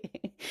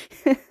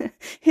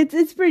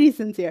 It's pretty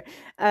sincere.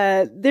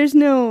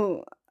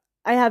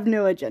 I have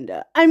no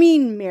agenda. I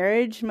mean,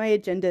 marriage. My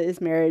agenda is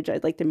marriage.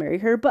 I'd like to marry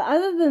her. But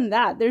other than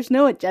that, there's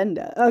no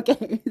agenda.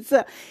 Okay.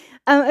 So,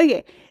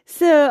 okay.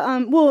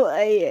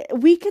 So,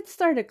 we could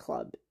start a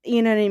club.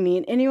 You know what I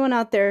mean? Anyone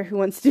out there who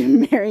wants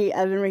to marry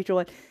Evan Rachel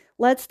Wood,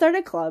 let's start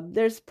a club.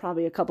 There's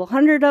probably a couple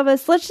hundred of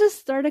us. Let's just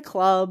start a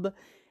club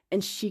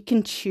and she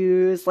can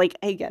choose. Like,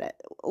 I get it.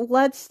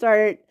 Let's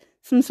start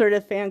some sort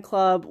of fan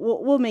club.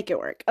 We'll make it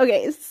work.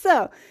 Okay.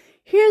 So,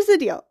 here's the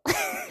deal.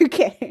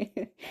 Okay.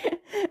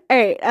 All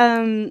right.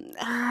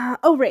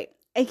 Oh, right.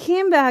 I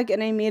came back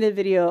and I made a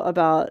video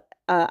about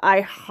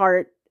I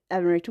Heart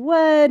Evan Rachel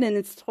Wood, and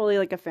it's totally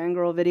like a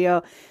fangirl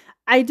video.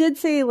 I did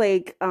say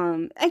like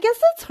I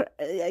guess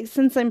that's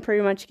since I'm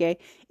pretty much gay,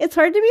 it's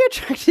hard to be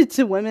attracted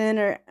to women,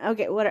 or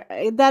okay, what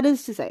that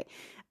is to say.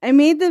 I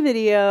made the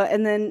video,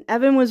 and then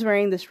Evan was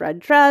wearing this red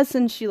dress,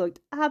 and she looked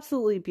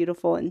absolutely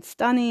beautiful and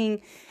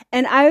stunning.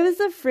 And I was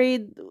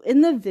afraid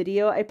in the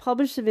video, I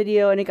published the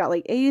video, and it got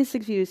like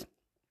 86 views.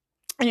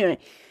 Anyway,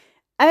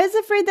 I was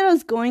afraid that I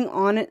was going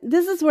on.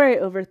 This is where I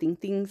overthink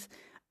things.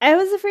 I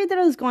was afraid that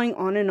I was going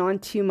on and on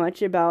too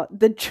much about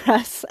the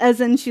dress, as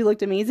in she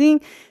looked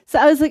amazing. So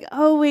I was like,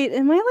 oh, wait,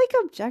 am I like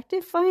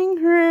objectifying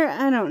her?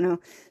 I don't know.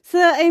 So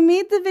I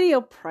made the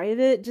video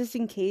private just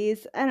in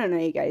case. I don't know,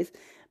 you guys.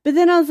 But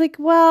then I was like,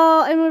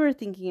 well, I'm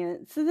overthinking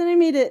it. So then I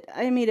made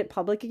it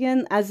public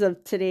again as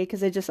of today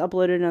because I just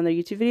uploaded another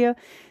YouTube video.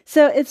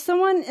 So if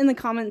someone in the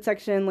comment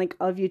section like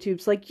of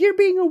YouTube's like, you're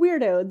being a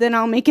weirdo, then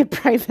I'll make it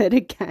private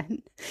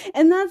again.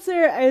 And that's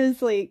where I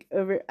was like, I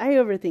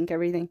overthink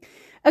everything.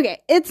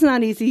 Okay, it's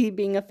not easy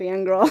being a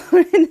fangirl.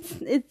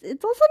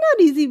 It's also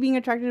not easy being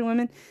attracted to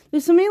women.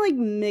 There's so many like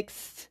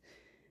mixed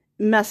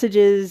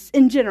messages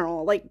in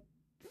general, like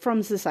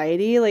from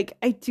society. Like,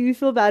 I do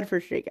feel bad for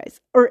straight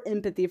guys, or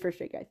empathy for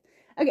straight guys.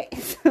 Okay,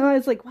 so I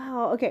was like,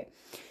 wow, okay.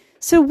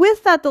 So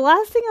with that, the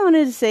last thing I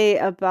wanted to say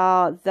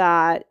about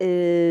that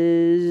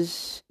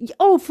is,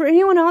 oh, for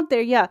anyone out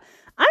there, yeah,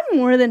 I'm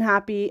more than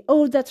happy.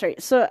 Oh, that's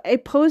right. So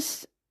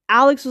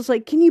Alex was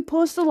like, can you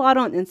post a lot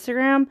on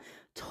Instagram?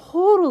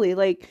 Totally,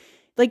 like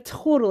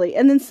totally.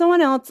 And then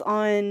someone else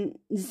on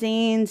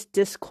Zane's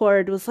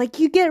Discord was like,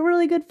 you get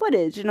really good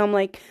footage. And I'm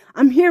like,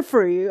 I'm here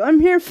for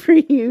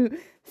you,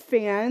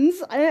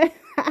 fans. I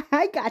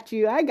got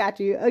you.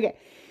 Okay.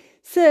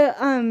 So,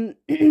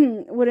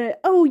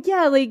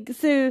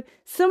 so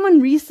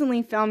someone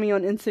recently found me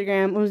on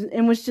Instagram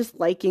and was just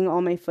liking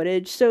all my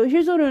footage. So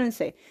here's what I want to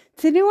say.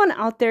 To anyone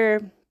out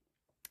there,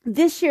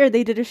 this year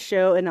they did a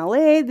show in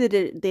LA, they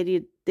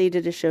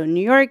did a show in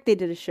New York, they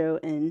did a show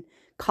in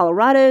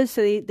Colorado.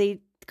 So they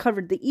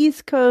covered the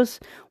East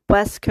Coast,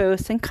 West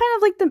Coast, and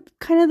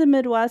kind of the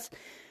Midwest.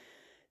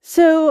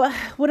 So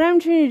what I'm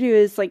trying to do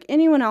is, like,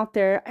 anyone out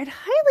there, I'd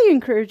highly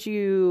encourage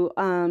you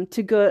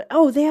to go.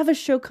 Oh, they have a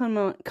show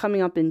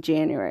coming up in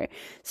January.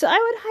 So I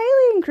would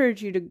highly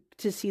encourage you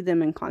to see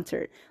them in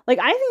concert. Like,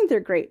 I think they're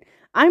great.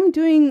 I am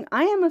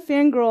a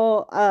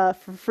fangirl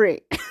for free.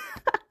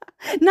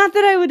 Not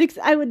that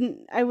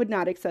I would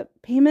not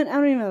accept payment. I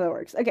don't even know how that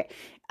works. Okay.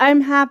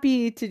 I'm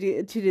happy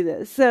to do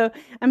this. So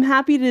I'm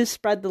happy to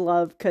spread the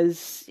love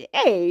because,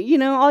 hey,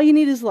 all you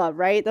need is love,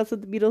 right? That's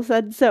what the Beatles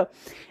said. So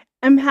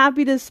I'm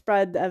happy to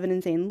spread the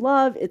Evan+Zane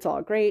love. It's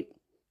all great.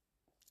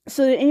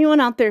 So anyone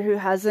out there who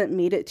hasn't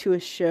made it to a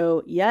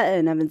show yet,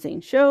 an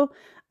Evan+Zane show,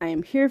 I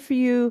am here for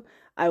you.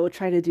 I will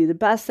try to do the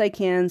best I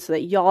can so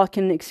that y'all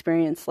can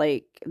experience,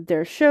 like,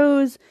 their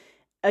shows,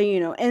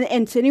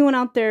 and to anyone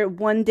out there,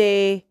 one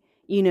day,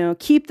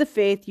 keep the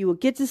faith. You will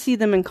get to see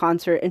them in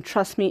concert, and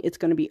trust me, it's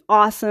going to be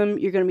awesome.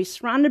 You're going to be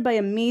surrounded by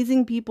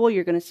amazing people.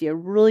 You're going to see a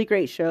really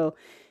great show,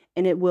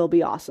 and it will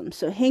be awesome.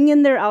 So hang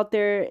in there out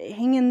there.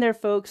 Hang in there,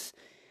 folks.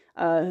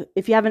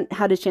 If you haven't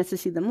had a chance to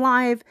see them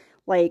live,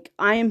 like,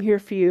 I am here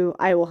for you.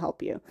 I will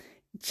help you.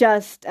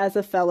 Just as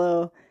a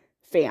fellow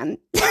fan.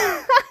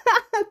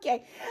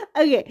 Okay.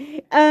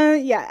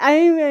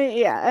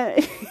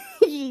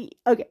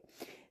 Okay.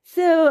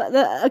 So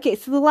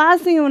the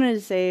last thing I wanted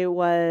to say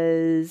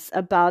was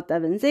about the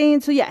Evan+Zane.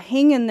 So yeah,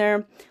 hang in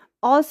there.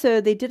 Also,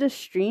 they did a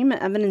stream, an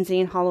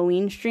Evan+Zane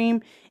Halloween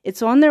stream.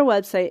 It's on their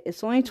website.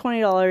 It's only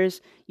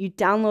 $20. You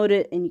download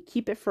it and you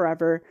keep it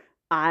forever.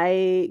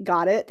 I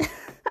got it.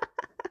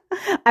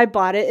 I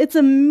bought it. It's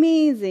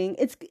amazing.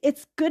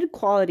 It's good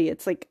quality.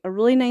 It's like a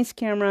really nice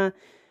camera,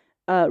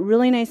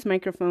 really nice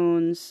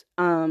microphones,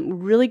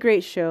 really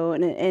great show.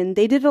 And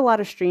they did a lot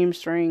of streams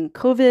during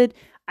COVID.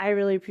 I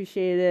really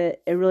appreciated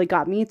it. It really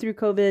got me through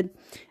COVID,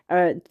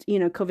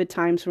 COVID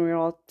times when we were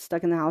all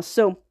stuck in the house.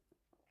 So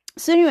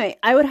anyway,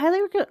 I would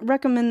highly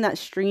recommend that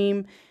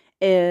stream.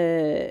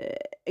 Just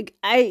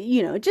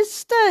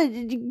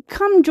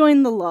come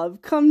join the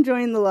love. Come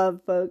join the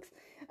love, folks.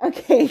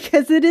 Okay,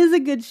 because it is a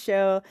good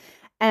show,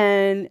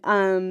 and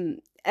Evan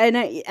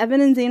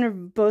and Zane are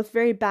both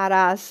very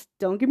badass.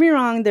 Don't get me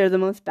wrong; they're the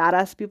most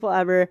badass people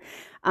ever.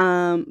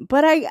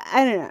 But I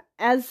don't know.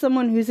 As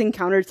someone who's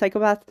encountered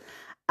psychopaths,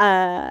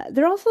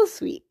 they're also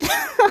sweet.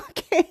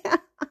 Okay.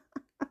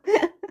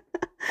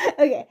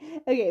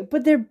 Okay,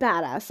 but they're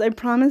badass. I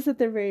promise that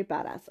they're very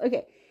badass.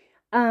 Okay.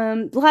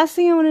 Last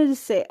thing I wanted to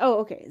say.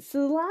 Oh, okay.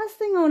 So the last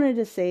thing I wanted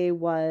to say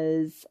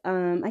was,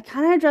 I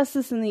kind of addressed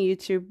this in the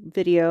YouTube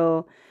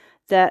video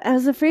that I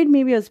was afraid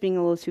maybe I was being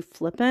a little too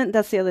flippant.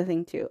 That's the other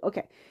thing too.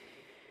 Okay.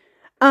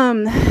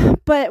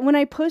 But when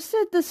I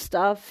posted the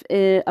stuff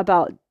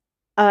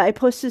I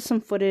posted some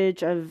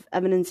footage of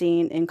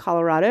Evan+Zane in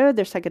Colorado,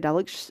 their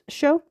psychedelic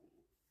show.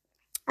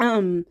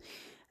 Someone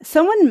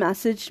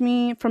messaged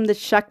me from the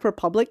Czech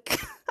Republic.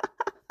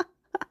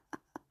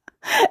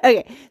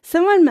 Okay,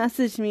 someone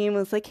messaged me and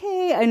was like,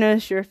 "Hey, I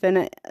noticed you're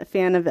a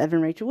fan of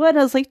Evan Rachel Wood."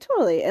 I was like,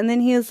 "Totally." And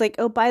then he was like,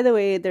 "Oh, by the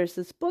way, there's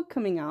this book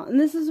coming out." And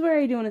this is where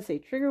I do want to say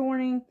trigger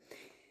warning.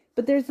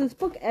 But there's this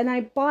book, and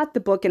I bought the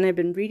book, and I've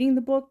been reading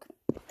the book.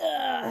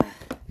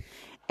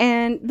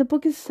 And the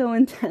book is so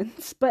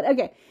intense. But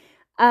okay,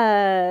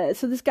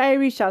 so this guy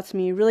reached out to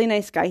me, really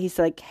nice guy. He's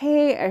like,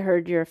 "Hey,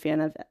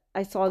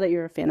 I saw that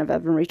you're a fan of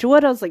Evan Rachel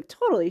Wood." I was like,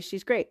 "Totally,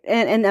 she's great."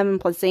 And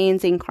Evan+Zane,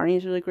 Zane Carney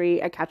is really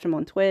great. I catch him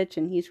on Twitch,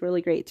 and he's really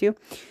great too.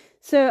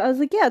 So I was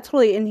like, "Yeah,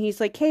 totally." And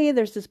he's like, "Hey,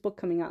 there's this book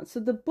coming out." So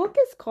the book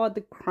is called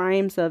The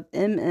Crimes of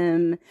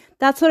MM.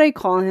 That's what I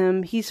call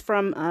him. He's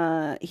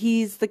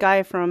the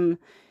guy from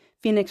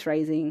Phoenix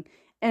Rising.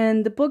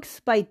 And the book's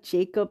by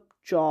Jacob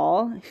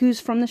Jaw,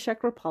 who's from the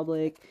Czech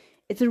Republic.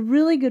 It's a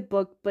really good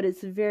book, but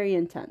it's very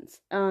intense.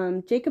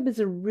 Jacob is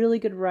a really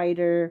good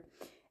writer.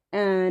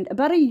 And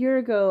about a year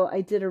ago,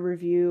 I did a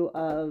review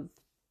of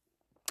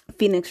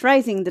Phoenix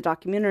Rising, the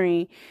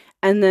documentary.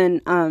 And then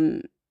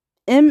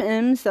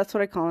MM's, that's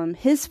what I call him,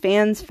 his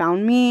fans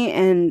found me,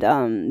 and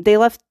they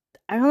left.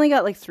 I only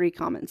got like 3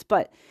 comments,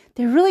 but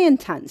they're really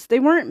intense.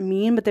 They weren't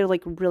mean, but they're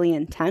like really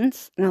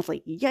intense. And I was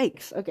like,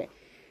 yikes. Okay.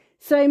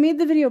 So I made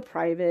the video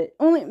private.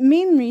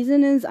 Main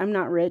reason is I'm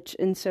not rich,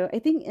 and so I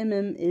think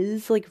MM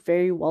is like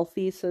very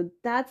wealthy. So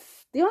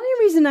that's the only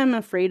reason I'm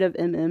afraid of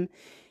MM.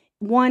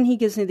 1, he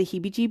gives me the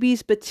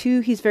heebie-jeebies, but 2,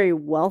 he's very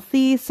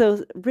wealthy.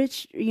 So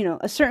rich,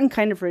 a certain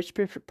kind of rich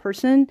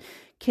person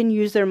can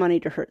use their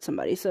money to hurt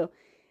somebody. So,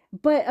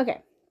 but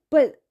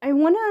I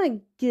want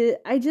to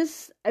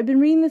I've been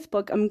reading this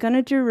book. I'm going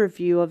to do a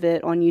review of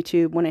it on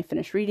YouTube when I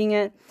finish reading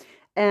it.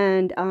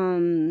 And,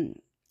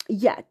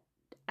 yeah,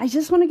 I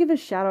just want to give a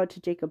shout out to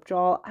Jacob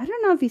Jaw. I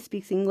don't know if he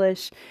speaks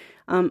English.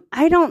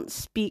 I don't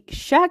speak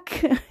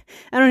Czech.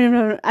 I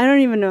don't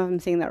even know if I'm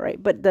saying that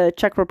right, but the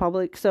Czech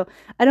Republic. So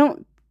I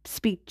don't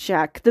speak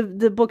Czech.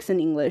 The book's in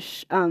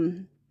English.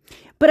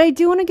 But I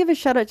do want to give a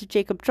shout out to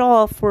Jacob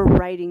Jaw for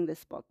writing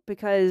this book,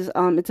 because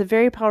it's a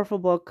very powerful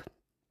book.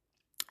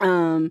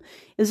 It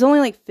was only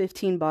like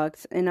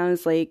 $15, and I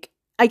was like,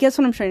 I guess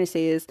what I'm trying to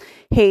say is,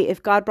 hey,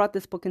 if God brought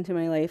this book into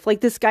my life, like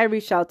this guy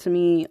reached out to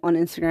me on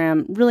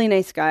Instagram, really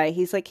nice guy.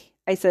 He's like,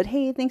 I said,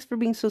 hey, thanks for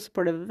being so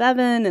supportive of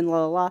Evan and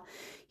la la la.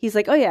 He's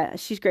like, oh yeah,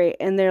 she's great.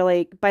 And they're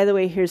like, by the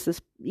way, here's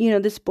this,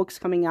 this book's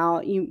coming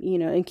out,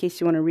 in case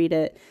you want to read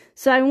it.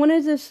 So I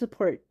wanted to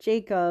support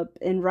Jacob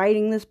in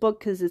writing this book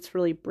because it's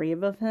really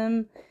brave of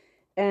him.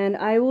 And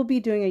I will be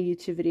doing a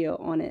YouTube video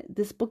on it.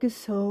 This book is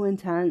so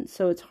intense,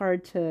 so it's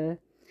hard to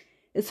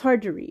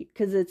read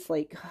because it's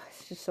like,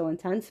 it's just so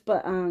intense.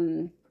 But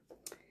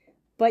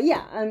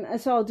yeah,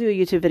 so I'll do a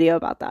YouTube video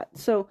about that.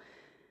 So,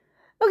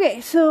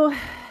 okay, so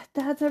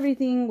that's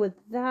everything with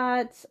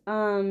that.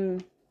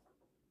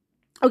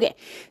 Okay,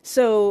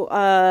 so,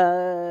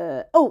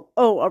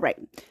 all right.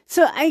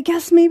 So I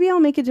guess maybe I'll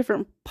make a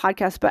different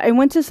podcast, but I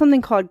went to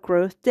something called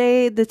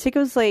GrowthDay. The ticket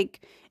was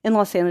like, in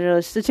Los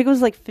Angeles, the ticket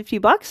was like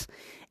 $50.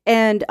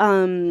 And,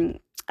 and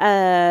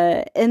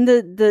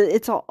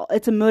it's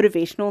a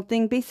motivational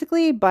thing,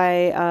 basically,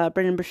 by,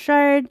 Brendan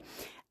Burchard,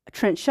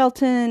 Trent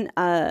Shelton,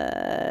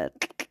 Ed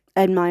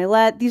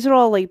Milet. These are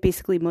all like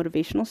basically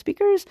motivational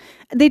speakers.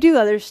 They do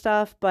other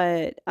stuff,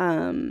 but,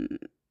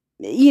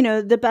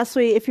 the best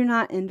way, if you're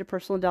not into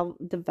personal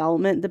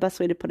development, the best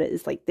way to put it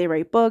is like they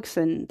write books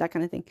and that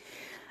kind of thing.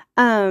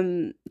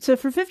 So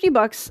for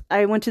 $50,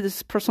 I went to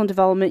this personal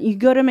development. You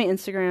go to my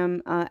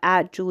Instagram,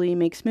 at Julie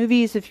Makes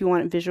Movies if you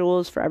want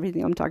visuals for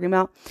everything I'm talking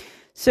about.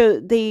 So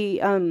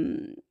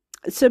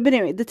but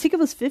anyway, the ticket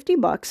was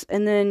 $50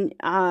 and then,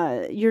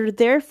 you're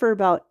there for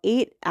about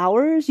 8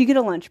 hours. You get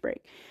a lunch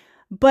break.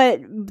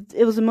 But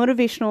it was a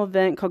motivational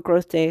event called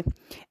GrowthDay.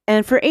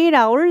 And for 8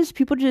 hours,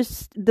 people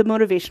the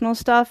motivational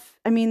stuff,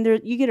 I mean,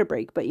 you get a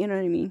break, but you know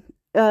what I mean?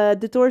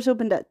 The doors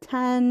opened at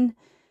 10,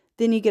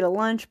 then you get a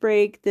lunch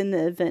break, then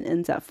the event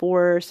ends at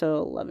 4,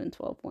 so 11,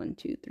 12, 1,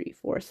 2, 3,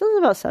 4. So it's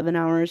about 7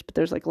 hours, but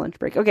there's like a lunch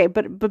break. Okay,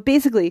 but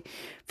basically,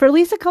 for at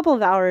least a couple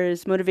of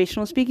hours,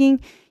 motivational speaking,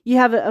 you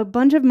have a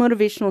bunch of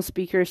motivational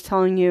speakers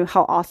telling you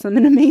how awesome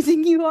and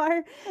amazing you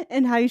are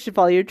and how you should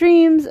follow your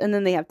dreams, and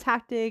then they have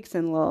tactics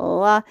and la la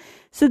la.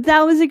 So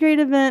that was a great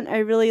event. I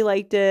really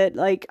liked it.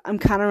 Like, I'm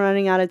kind of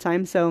running out of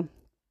time, so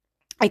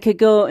I could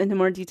go into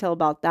more detail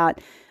about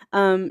that.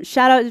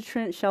 Shout out to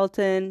Trent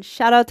Shelton,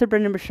 shout out to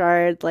Brendan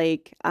Burchard,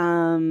 like,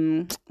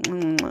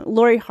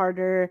 Lori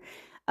Harder,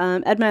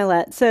 Ed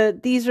Milet. So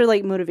these are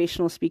like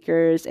motivational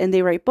speakers and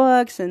they write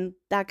books and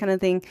that kind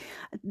of thing.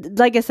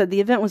 Like I said,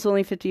 the event was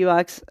only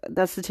 $50.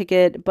 That's the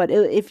ticket. But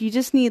if you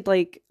just need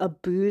like a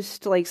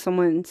boost, like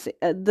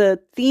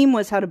the theme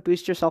was how to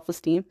boost your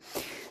self-esteem.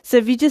 So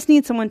if you just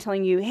need someone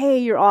telling you, hey,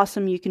 you're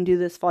awesome, you can do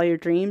this, follow your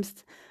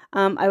dreams,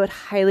 I would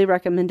highly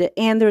recommend it.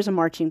 And there's a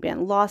marching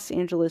band, Los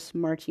Angeles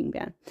marching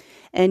band.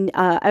 And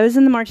I was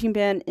in the marching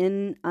band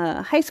in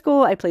high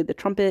school. I played the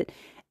trumpet,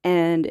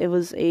 and it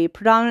was a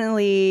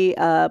predominantly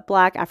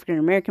Black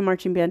African-American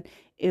marching band.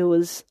 It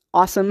was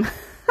awesome.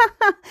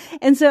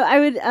 And so I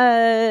don't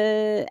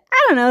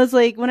know, it was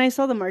like, when I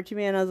saw the marching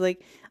band, I was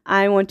like,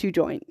 I want to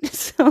join.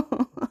 So,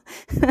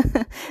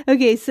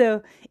 okay,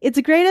 so it's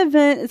a great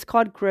event. It's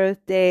called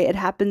GrowthDay. It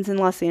happens in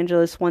Los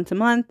Angeles once a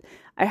month.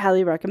 I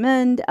highly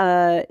recommend.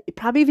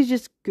 Probably if you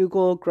just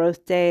Google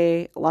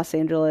GrowthDay Los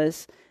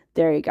Angeles,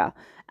 there you go.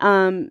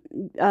 And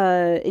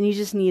you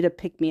just need a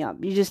pick me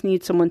up. You just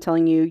need someone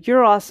telling you,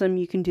 you're awesome,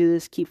 you can do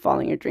this, keep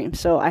following your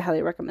dreams. So I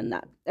highly recommend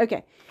that.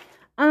 Okay.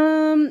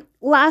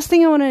 Last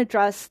thing I want to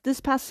address,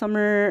 this past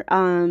summer,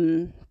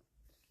 I'm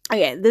gonna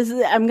get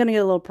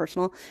a little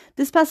personal.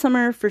 This past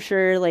summer, for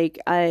sure, like,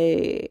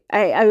 I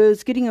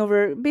was getting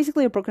over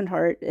basically a broken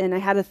heart, and I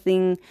had a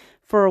thing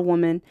for a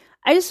woman.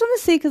 I just want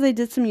to say, because I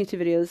did some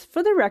YouTube videos,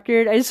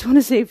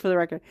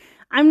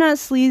 I'm not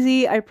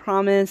sleazy, I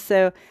promise.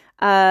 So,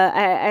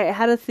 I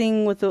had a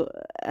thing with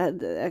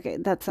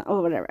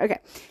whatever. Okay.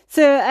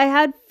 So I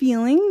had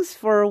feelings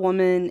for a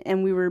woman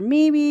and we were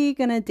maybe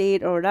gonna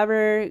date or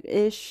whatever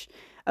ish.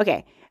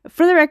 Okay.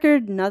 For the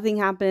record, nothing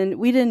happened.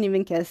 We didn't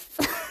even kiss.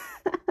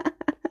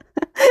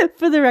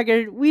 For the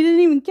record, we didn't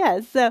even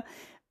kiss. So,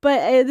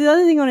 but the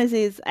other thing I want to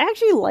say is I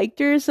actually liked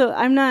her. So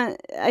I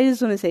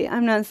just want to say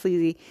I'm not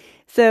sleazy.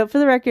 So for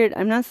the record,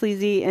 I'm not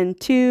sleazy. And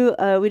 2,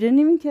 we didn't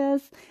even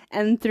kiss.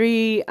 And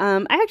 3,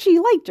 I actually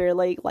liked her,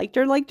 liked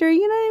her,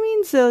 you know what I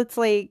mean? So it's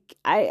like,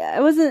 I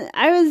was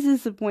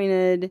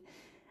disappointed.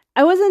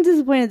 I wasn't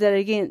disappointed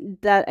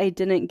that I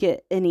didn't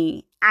get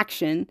any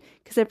action,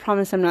 because I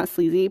promise I'm not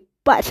sleazy,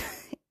 but,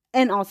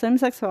 and also I'm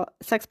sex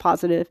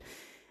positive.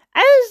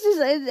 I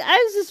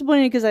was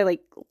disappointed because I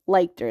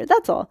liked her.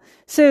 That's all.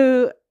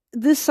 So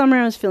this summer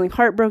I was feeling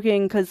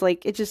heartbroken because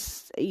it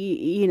just,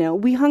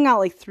 we hung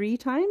out 3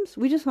 times.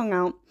 We just hung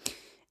out.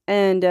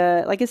 And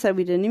like I said,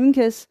 we didn't even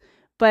kiss.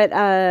 But,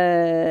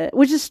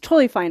 which is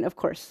totally fine, of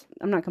course.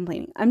 I'm not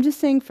complaining. I'm just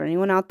saying for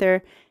anyone out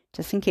there,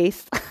 just in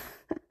case.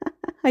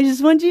 I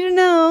just want you to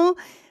know,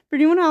 for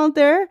anyone out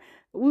there,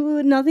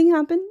 nothing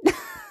happened.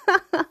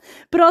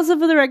 But also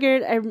for the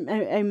record,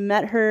 I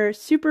met her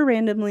super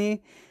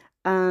randomly.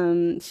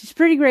 She's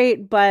pretty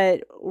great,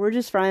 but we're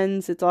just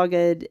friends. It's all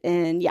good.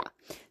 And yeah,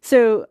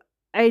 so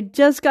I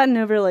just gotten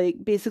over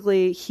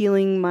basically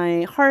healing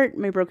my heart,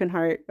 my broken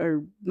heart,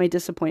 or my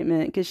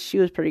disappointment, because she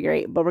was pretty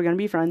great, but we're going to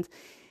be friends.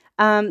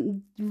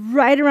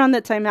 Right around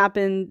that time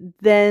happened,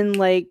 then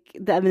like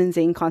the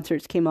Evan+Zane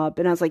concerts came up,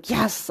 and I was like,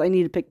 yes, I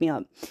need to pick me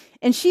up.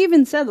 And she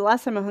even said the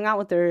last time I hung out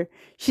with her,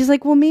 she's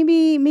like, well,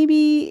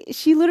 maybe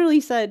she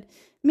literally said,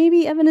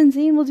 maybe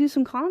Evan+Zane will do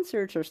some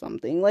concerts or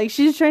something. Like,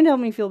 she's trying to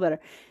help me feel better.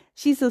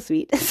 She's so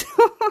sweet.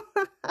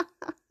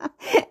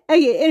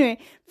 Okay, anyway,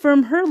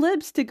 from her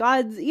lips to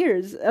God's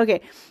ears.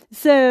 Okay,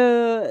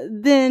 so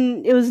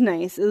then it was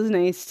nice. It was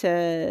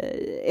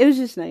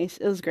just nice.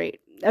 It was great.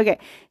 Okay,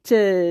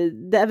 to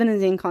the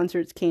Evan+Zane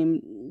concerts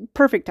came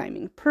perfect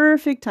timing.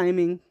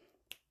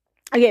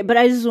 Okay, but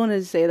I just wanted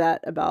to say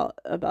that about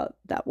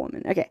that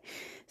woman. Okay,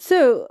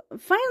 so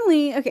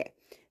finally,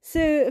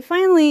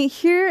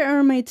 here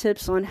are my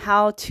tips on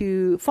how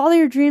to follow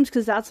your dreams,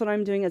 because that's what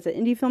I'm doing as an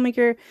indie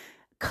filmmaker.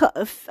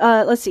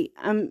 Let's see.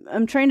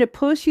 I'm trying to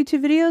post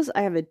YouTube videos.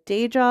 I have a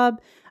day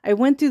job. I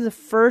went through the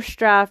first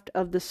draft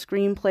of the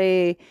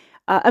screenplay.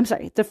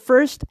 The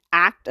first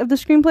act of the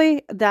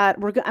screenplay that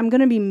I'm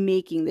going to be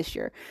making this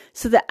year.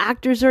 So the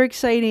actors are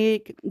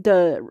excited.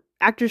 The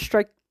actors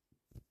strike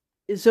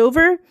is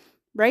over,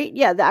 right?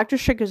 Yeah, the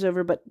actors strike is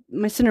over, but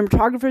my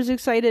cinematographer is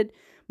excited.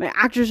 My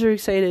actors are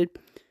excited.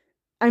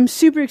 I'm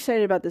super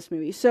excited about this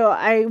movie. So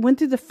I went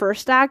through the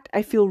first act.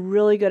 I feel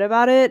really good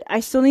about it. I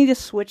still need to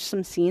switch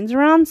some scenes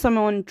around. So I'm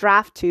on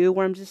draft 2,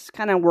 where I'm just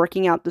kind of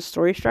working out the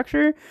story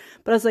structure.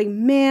 But I was like,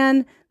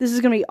 man, this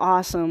is going to be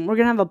awesome. We're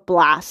going to have a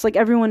blast. Like,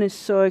 everyone is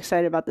so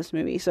excited about this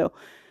movie. So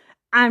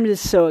I'm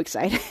just so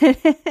excited.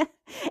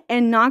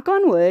 And knock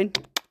on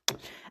wood,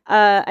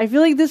 I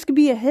feel like this could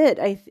be a hit.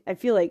 I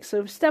feel like.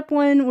 So step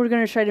 1, we're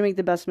going to try to make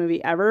the best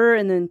movie ever.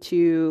 And then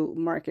 2,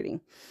 marketing.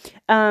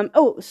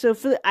 So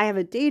I have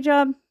a day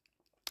job.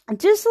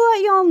 Just to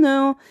let y'all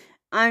know,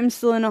 I'm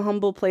still in a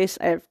humble place.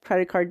 I have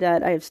credit card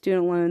debt. I have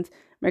student loans.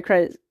 My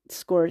credit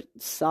score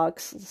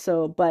sucks.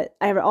 But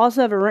I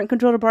also have a rent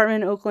control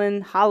apartment in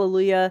Oakland.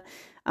 Hallelujah.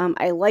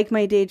 I like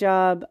my day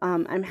job.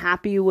 I'm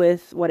happy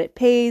with what it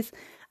pays.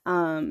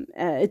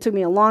 It took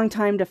me a long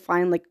time to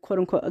find, like, quote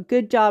unquote, a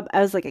good job. I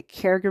was like a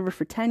caregiver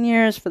for 10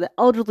 years for the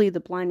elderly, the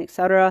blind,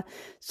 etc.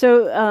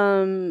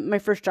 So, my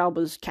first job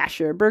was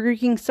cashier at Burger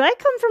King. So I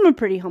come from a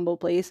pretty humble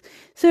place.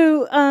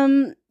 So,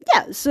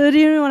 yeah. So to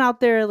anyone out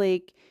there,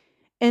 like,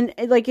 and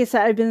like I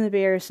said, I've been in the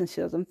Bay Area since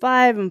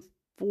 2005. I'm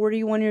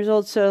 41 years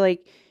old. So,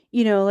 like,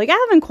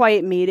 I haven't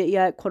quite made it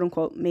yet, quote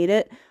unquote, made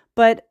it.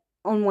 But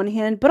on one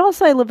hand, but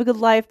also I live a good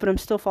life, but I'm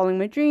still following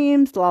my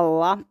dreams, la la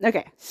la.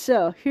 Okay.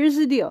 So here's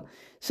the deal.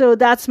 So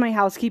that's my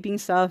housekeeping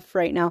stuff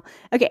right now.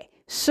 Okay,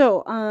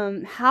 so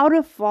how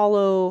to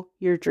follow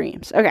your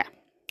dreams. Okay,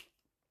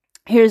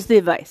 here's the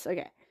advice.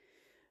 Okay,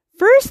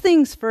 first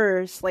things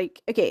first,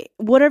 like, okay,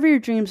 whatever your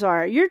dreams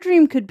are, your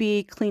dream could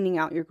be cleaning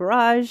out your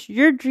garage.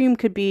 Your dream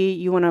could be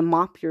you want to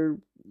mop your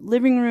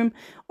living room.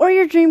 Or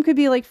your dream could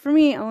be, like, for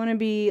me, I want to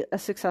be a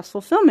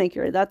successful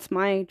filmmaker. That's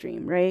my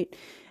dream, right?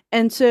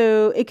 And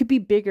so it could be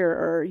bigger,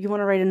 or you want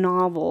to write a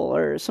novel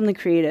or something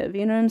creative,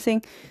 you know what I'm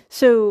saying?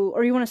 So,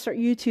 or you want to start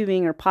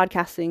YouTubing or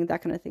podcasting,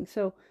 that kind of thing.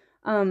 So,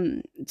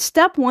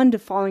 step 1 to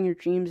following your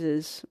dreams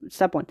is,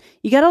 step 1,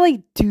 you got to,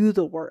 like, do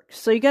the work.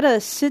 So you got to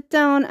sit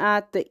down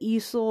at the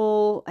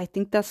easel. I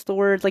think that's the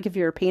word. Like, if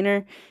you're a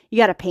painter, you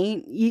got to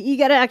paint. You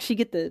got to actually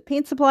get the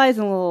paint supplies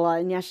and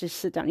and you have to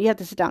sit down. You have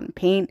to sit down and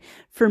paint.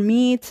 For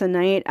me,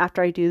 tonight,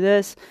 after I do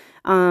this,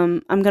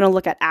 I'm going to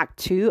look at act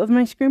 2 of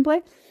my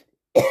screenplay.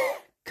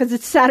 Because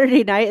it's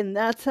Saturday night, and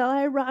that's how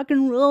I rock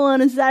and roll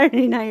on a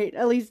Saturday night,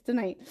 at least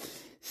tonight.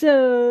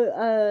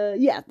 So,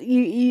 yeah,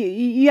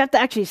 you have to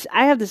actually,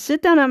 I have to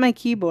sit down at my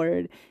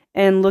keyboard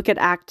and look at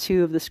act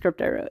 2 of the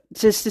script I wrote,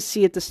 just to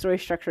see if the story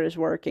structure is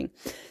working.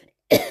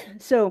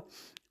 So,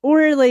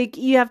 or, like,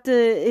 you have to,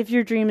 if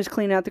your dream is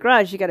cleaning out the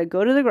garage, you got to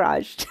go to the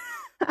garage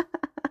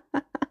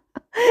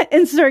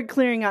and start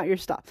clearing out your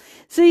stuff.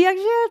 So you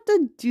actually have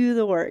to do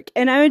the work.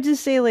 And I would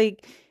just say,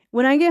 like,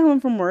 when I get home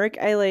from work,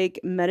 I, like,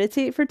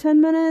 meditate for 10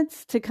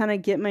 minutes to kind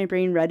of get my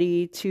brain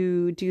ready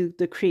to do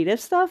the creative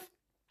stuff.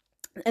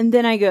 And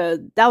then I go,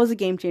 that was a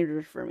game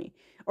changer for me.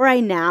 Or I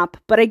nap,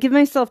 but I give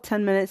myself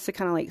 10 minutes to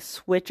kind of, like,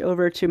 switch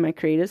over to my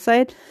creative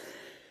side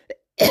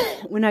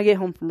when I get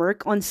home from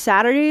work. On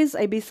Saturdays,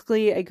 I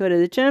go to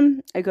the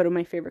gym. I go to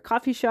my favorite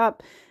coffee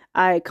shop.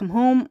 I come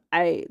home.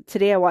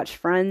 Today I watched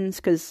Friends,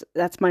 because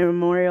that's my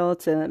memorial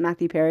to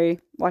Matthew Perry,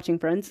 watching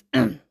Friends.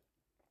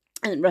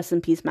 And rest in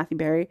peace, Matthew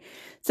Perry.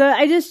 So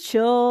I just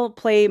chill,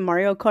 play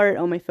Mario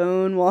Kart on my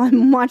phone while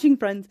I'm watching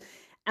Friends.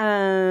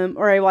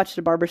 Or I watched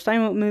a Barbara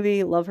Stein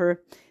movie, love her.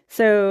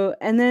 So,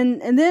 and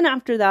then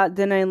after that,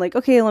 then I'm like,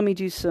 okay, let me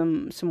do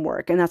some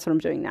work. And that's what I'm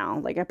doing now.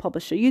 Like, I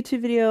published a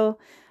YouTube video,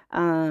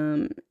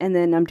 and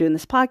then I'm doing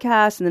this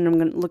podcast, and then I'm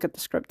going to look at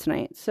the script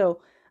tonight. So,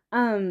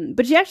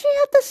 but you actually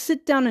have to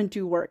sit down and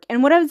do work.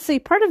 And what I would say,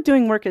 part of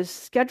doing work is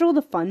schedule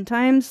the fun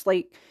times.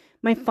 Like,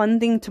 my fun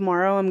thing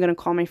tomorrow, I'm going to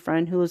call my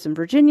friend who lives in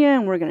Virginia,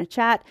 and we're going to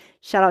chat.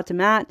 Shout out to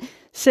Matt.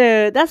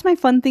 So that's my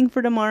fun thing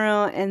for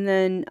tomorrow. And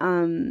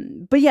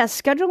then, but yeah,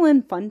 schedule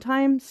in fun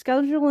time,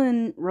 schedule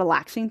in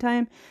relaxing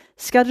time,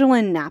 schedule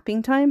in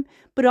napping time,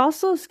 but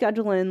also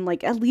schedule in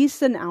like at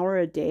least an hour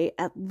a day,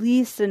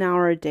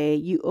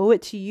 You owe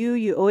it to you.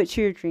 You owe it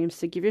to your dreams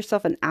to give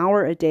yourself an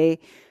hour a day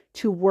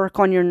to work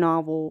on your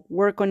novel,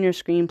 work on your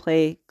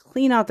screenplay,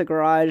 clean out the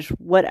garage,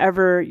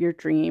 whatever your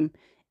dream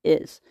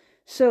is.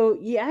 So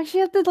you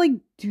actually have to like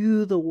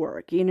do the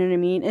work, you know what I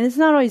mean? And it's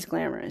not always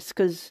glamorous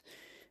because,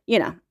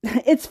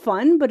 it's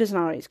fun, but it's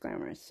not always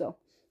glamorous. So,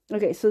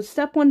 okay, so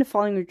step one to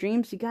following your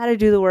dreams, you got to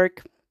do the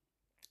work.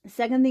 The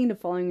second thing to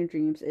following your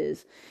dreams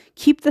is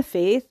keep the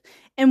faith,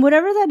 and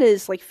whatever that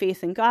is, like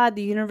faith in God,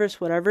 the universe,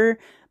 whatever,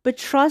 but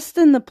trust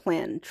in the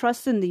plan,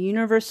 trust in the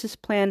universe's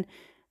plan,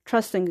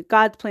 trust in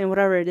God's plan,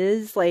 whatever it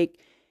is, like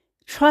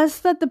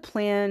trust that the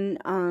plan,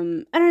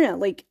 I don't know,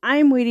 like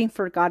I'm waiting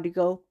for God to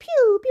go,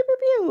 pew, pew, pew,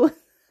 pew.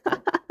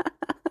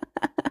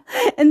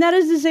 And that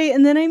is to say,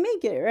 and then I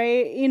make it,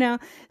 right?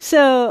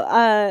 So,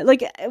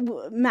 like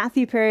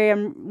Matthew Perry,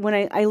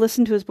 when I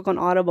listened to his book on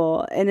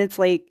Audible, and it's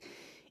like,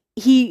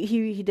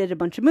 he did a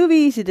bunch of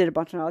movies, he did a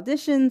bunch of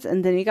auditions,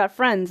 and then he got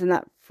friends, and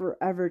that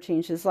forever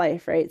changed his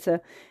life, right?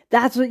 So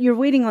that's what you're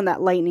waiting on,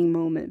 that lightning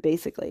moment,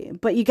 basically.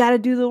 But you got to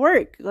do the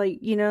work, like,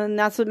 and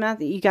that's what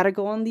Matthew, you got to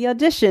go on the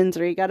auditions,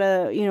 or you got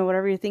to,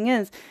 whatever your thing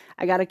is.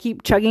 I got to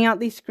keep chugging out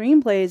these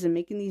screenplays and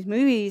making these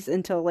movies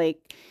until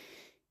like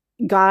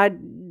God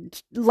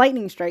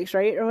lightning strikes,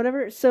 right? Or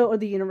whatever. So, or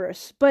the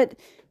universe. But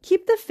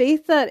keep the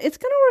faith that it's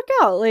going to work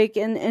out, like,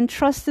 and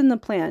trust in the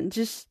plan.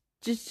 Just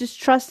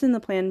trust in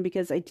the plan,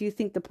 because I do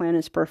think the plan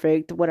is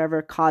perfect,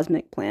 whatever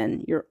cosmic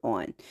plan you're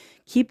on.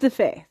 Keep the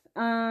faith.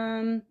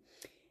 And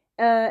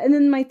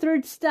then my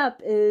third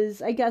step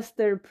is, I guess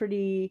they're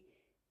pretty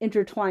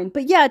intertwined,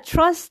 but yeah,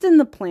 trust in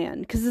the plan,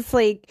 because it's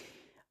like,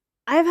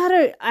 Stephen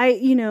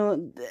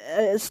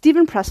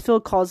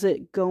Pressfield calls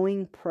it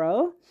going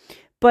pro.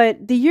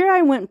 But the year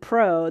I went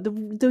pro,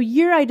 the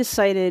year I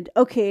decided,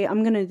 okay,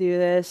 I'm going to do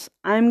this.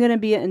 I'm going to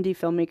be an indie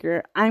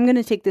filmmaker. I'm going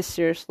to take this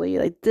seriously.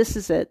 Like, this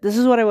is it. This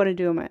is what I want to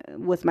do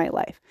with my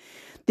life.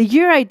 The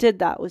year I did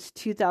that was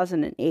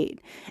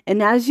 2008.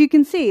 And as you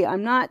can see,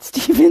 I'm not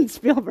Steven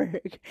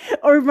Spielberg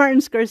or Martin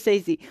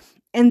Scorsese.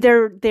 And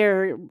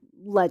they're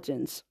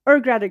legends. Or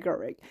Greta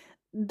Gerwig.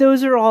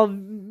 Those are all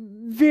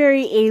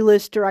very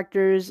A-list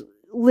directors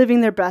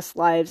living their best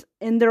lives.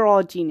 And they're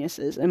all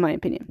geniuses, in my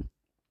opinion.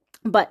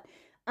 But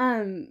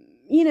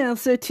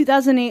so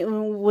 2008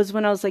 was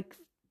when I was like,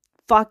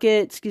 fuck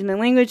it, excuse my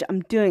language, I'm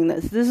doing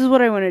this. This is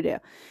what I want to do.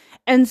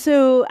 And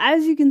so,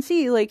 as you can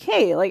see, like,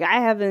 hey, like, I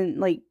haven't,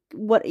 like,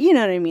 what, you know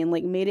what I mean?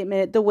 Like, made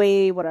it the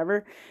way,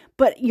 whatever.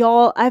 But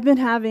y'all,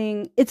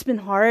 it's been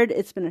hard.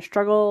 It's been a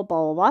struggle,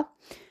 blah, blah, blah.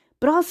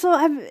 But also,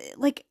 I've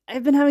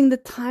been having the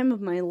time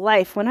of my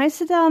life. When I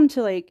sit down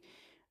to, like,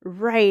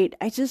 write,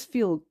 I just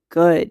feel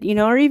good,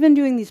 or even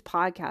doing these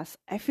podcasts,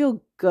 I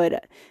feel good.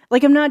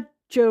 Like, I'm not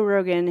Joe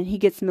Rogan and he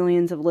gets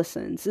millions of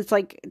listens. It's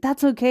like,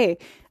 that's okay.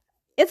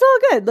 It's all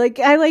good. Like,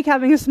 I like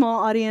having a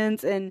small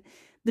audience, and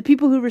the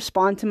people who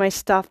respond to my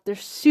stuff, they're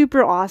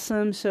super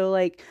awesome. So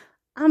like,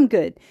 I'm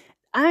good.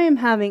 I am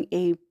having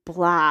a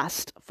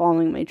blast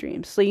following my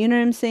dreams. So you know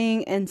what I'm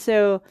saying? And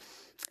so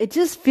it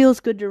just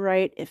feels good to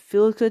write. It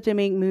feels good to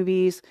make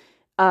movies.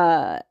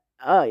 The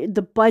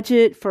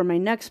budget for my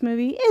next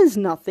movie is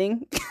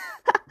nothing.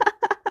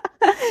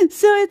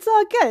 So it's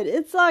all good.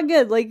 It's all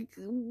good. Like,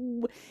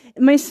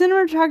 my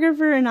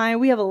cinematographer and I,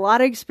 we have a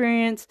lot of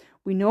experience.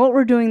 We know what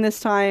we're doing this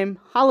time.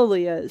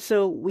 Hallelujah.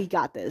 So we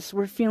got this.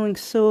 We're feeling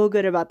so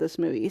good about this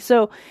movie.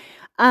 So,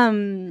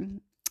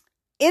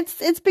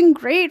 it's been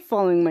great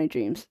following my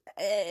dreams.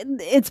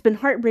 It's been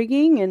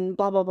heartbreaking and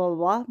blah, blah, blah, blah,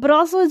 blah. But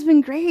also it's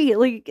been great.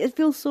 Like, it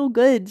feels so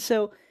good.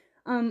 So,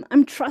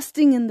 I'm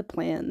trusting in the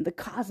plan, the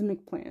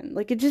cosmic plan.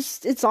 Like,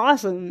 it's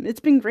awesome. It's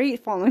been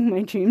great following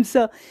my dreams.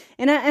 So,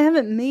 and I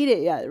haven't made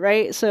it yet,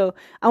 right? So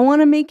I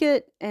want to make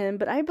it,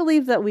 but I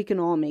believe that we can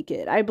all make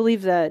it. I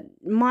believe that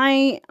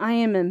I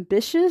am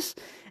ambitious,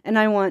 and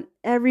I want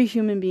every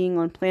human being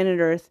on planet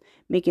Earth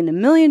making $1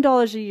 million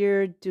a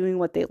year doing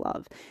what they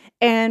love.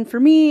 And for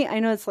me, I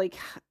know it's like,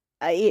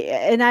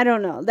 I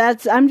don't know.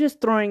 I'm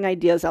just throwing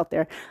ideas out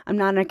there. I'm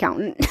not an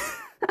accountant.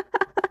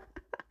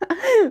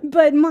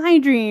 But my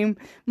dream,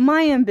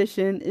 my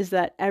ambition is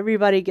that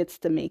everybody gets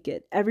to make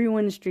it.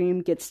 Everyone's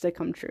dream gets to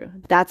come true.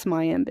 That's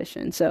my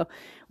ambition. So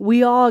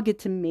we all get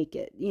to make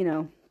it,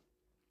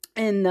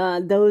 and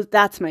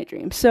that's my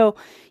dream. So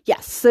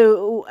yes.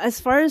 So as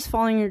far as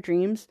following your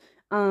dreams,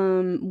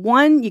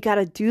 one, you got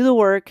to do the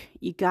work.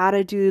 You got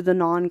to do the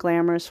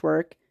non-glamorous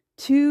work.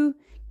 Two,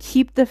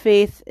 keep the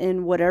faith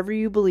in whatever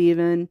you believe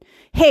in.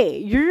 Hey,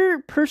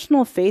 your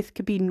personal faith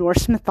could be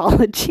Norse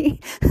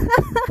mythology.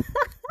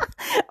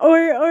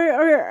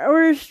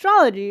 or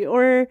astrology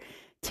or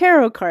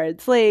tarot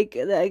cards, like,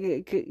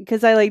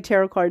 because I like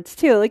tarot cards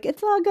too. Like,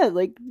 it's all good.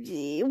 Like,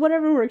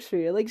 whatever works for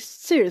you. Like,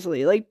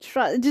 seriously, like,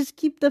 just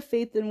keep the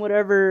faith in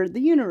whatever, the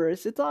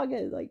universe. It's all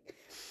good. Like,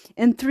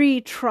 and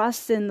three,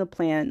 trust in the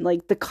plan,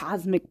 like the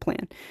cosmic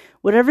plan.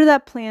 Whatever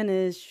that plan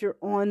is, you're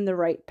on the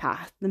right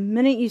path. The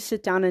minute you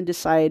sit down and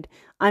decide,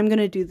 I'm going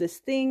to do this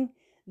thing,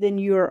 then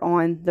you're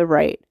on the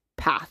right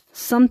path,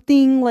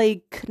 something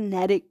like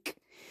kinetic.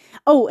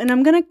 Oh, and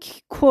I'm going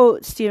to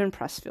quote Stephen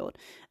Pressfield.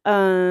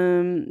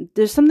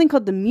 There's something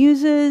called the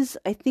Muses.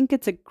 I think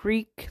it's a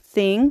Greek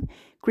thing,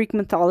 Greek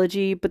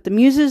mythology, but the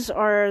Muses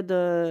are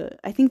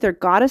I think they're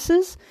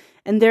goddesses,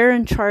 and they're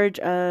in charge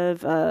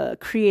of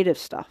creative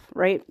stuff,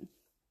 right?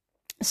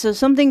 So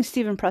something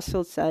Stephen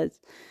Pressfield says,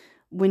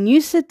 when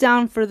you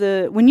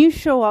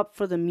show up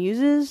for the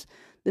Muses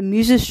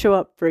show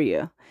up for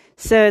you.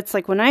 So it's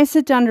like when I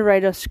sit down to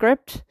write a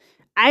script,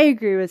 I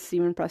agree with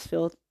Stephen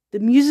Pressfield. The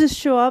Muses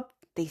show up,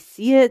 they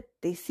see it,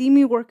 they see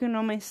me working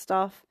on my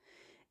stuff,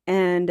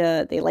 and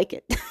they like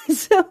it.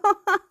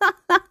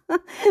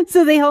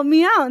 So they help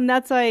me out, and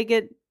that's how I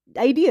get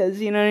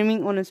ideas, you know what I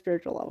mean, on a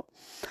spiritual level.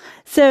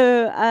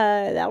 So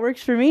that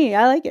works for me.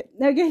 I like it.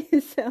 Okay,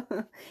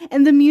 so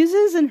and the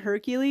Muses and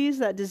Hercules,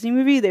 that Disney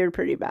movie, they were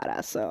pretty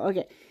badass. So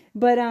okay.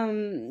 But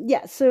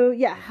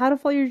how to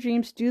follow your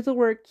dreams, do the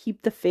work,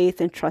 keep the faith,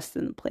 and trust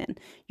in the plan.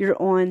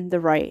 You're on the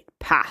right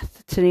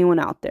path. To anyone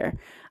out there,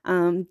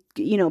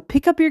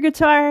 pick up your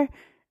guitar,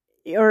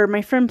 or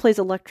my friend plays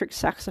electric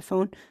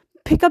saxophone.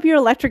 Pick up your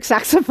electric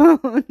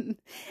saxophone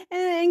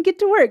and get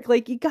to work.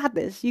 Like, you got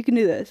this. You can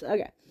do this.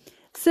 Okay.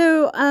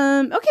 So,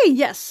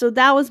 yes. So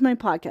that was my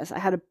podcast. I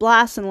had a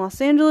blast in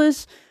Los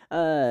Angeles.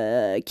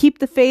 Keep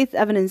the faith,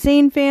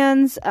 Evan+Zane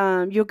fans.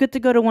 You'll get to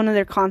go to one of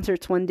their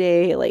concerts one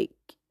day. Like,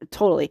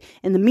 totally.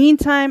 In the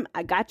meantime,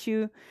 I got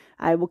you.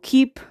 I will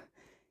keep,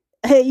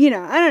 I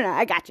don't know.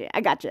 I got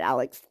you,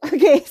 Alex.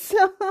 Okay.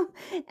 So,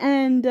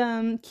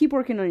 and, keep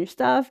working on your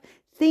stuff.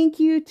 Thank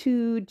you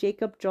to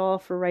Jacob Jaw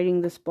for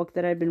writing this book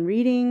that I've been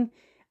reading.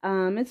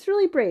 It's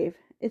really brave.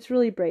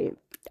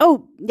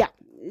 Oh, yeah.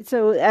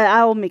 So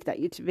I'll make that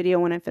YouTube video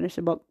when I finish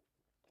the book.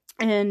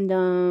 And,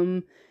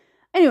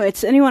 anyway,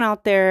 to anyone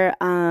out there,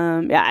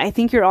 I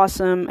think you're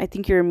awesome. I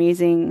think you're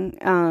amazing.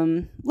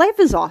 Life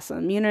is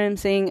awesome. You know what I'm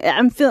saying?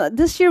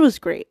 This year was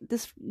great.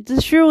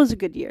 This year was a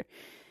good year.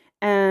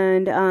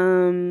 And,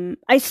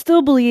 I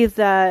still believe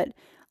that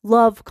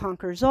love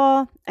conquers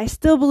all. I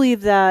still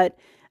believe that,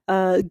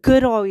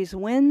 good always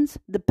wins.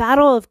 The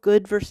battle of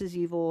good versus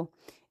evil.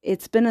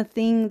 It's been a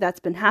thing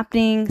that's been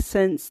happening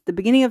since the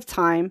beginning of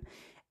time.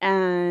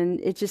 And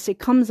it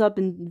comes up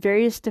in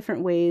various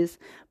different ways.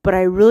 But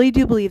I really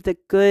do believe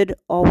that good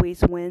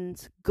always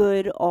wins.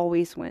 Good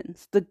always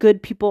wins. The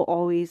good people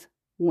always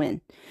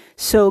win.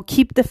 So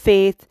keep the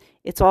faith.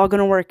 It's all going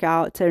to work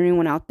out. To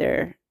everyone out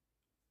there,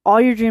 all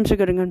your dreams are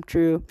going to come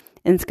true.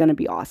 And it's going to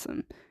be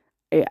awesome.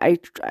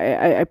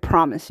 I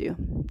promise you.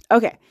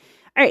 Okay.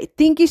 All right.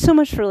 Thank you so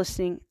much for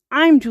listening.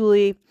 I'm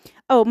Julie.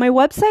 Oh, my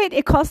website,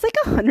 it costs like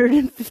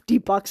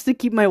 $150 to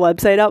keep my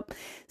website up.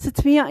 So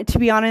to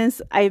be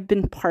honest, I've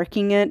been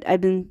parking it. I've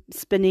been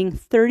spending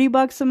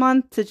 $30 a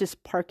month to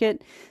just park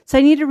it. So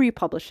I need to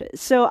republish it.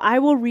 So I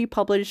will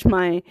republish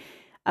my,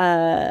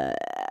 on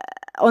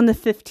the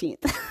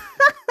 15th.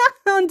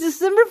 On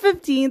December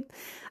 15th,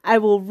 I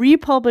will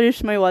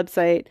republish my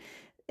website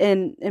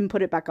and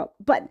put it back up.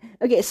 But,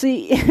 okay, so,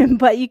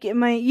 my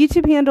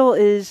YouTube handle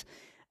is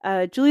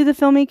Julie the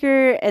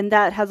Filmmaker, and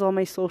that has all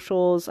my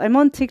socials. I'm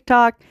on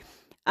TikTok.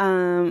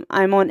 I'm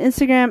on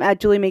Instagram at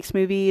Julie Makes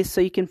Movies,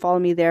 so you can follow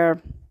me there.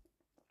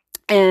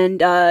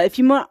 And if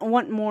you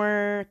want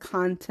more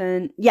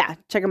content,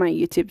 check out my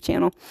YouTube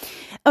channel.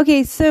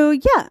 Okay, so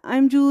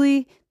I'm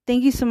Julie.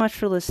 Thank you so much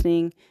for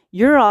listening.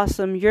 You're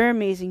awesome. You're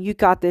amazing. You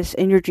got this,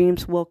 and your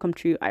dreams will come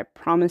true. I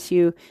promise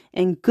you.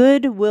 And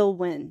good will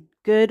win.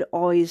 Good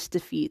always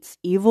defeats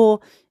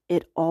evil.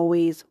 It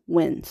always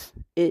wins.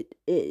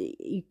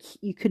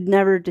 You could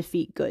never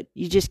defeat good.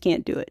 You just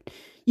can't do it.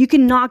 You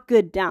can knock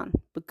good down,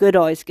 but good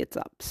always gets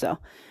up. So,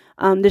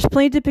 there's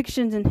plenty of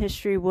depictions in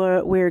history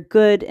where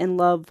good and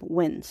love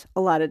wins.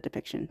 A lot of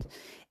depictions.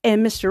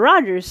 And Mr.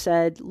 Rogers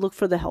said, look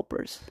for the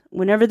helpers.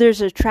 Whenever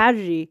there's a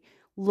tragedy,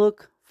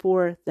 look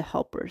for the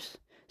helpers.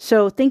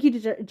 So thank you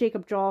to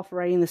Jacob Jaw for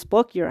writing this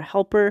book. You're a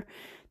helper.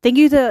 Thank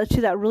you to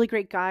that really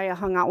great guy I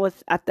hung out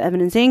with at the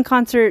Evan+Zane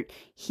concert.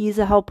 He's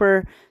a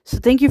helper. So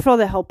thank you for all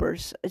the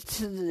helpers.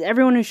 It's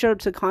everyone who showed up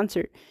to the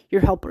concert,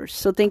 you're helpers.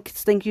 So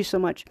thank you so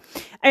much.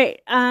 All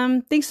right.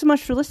 Thanks so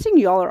much for listening.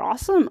 Y'all are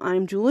awesome.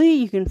 I'm Julie.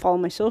 You can follow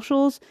my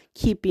socials.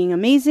 Keep being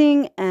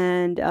amazing.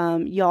 And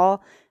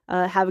y'all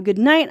have a good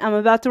night. I'm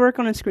about to work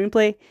on a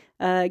screenplay.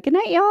 Good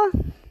night, y'all.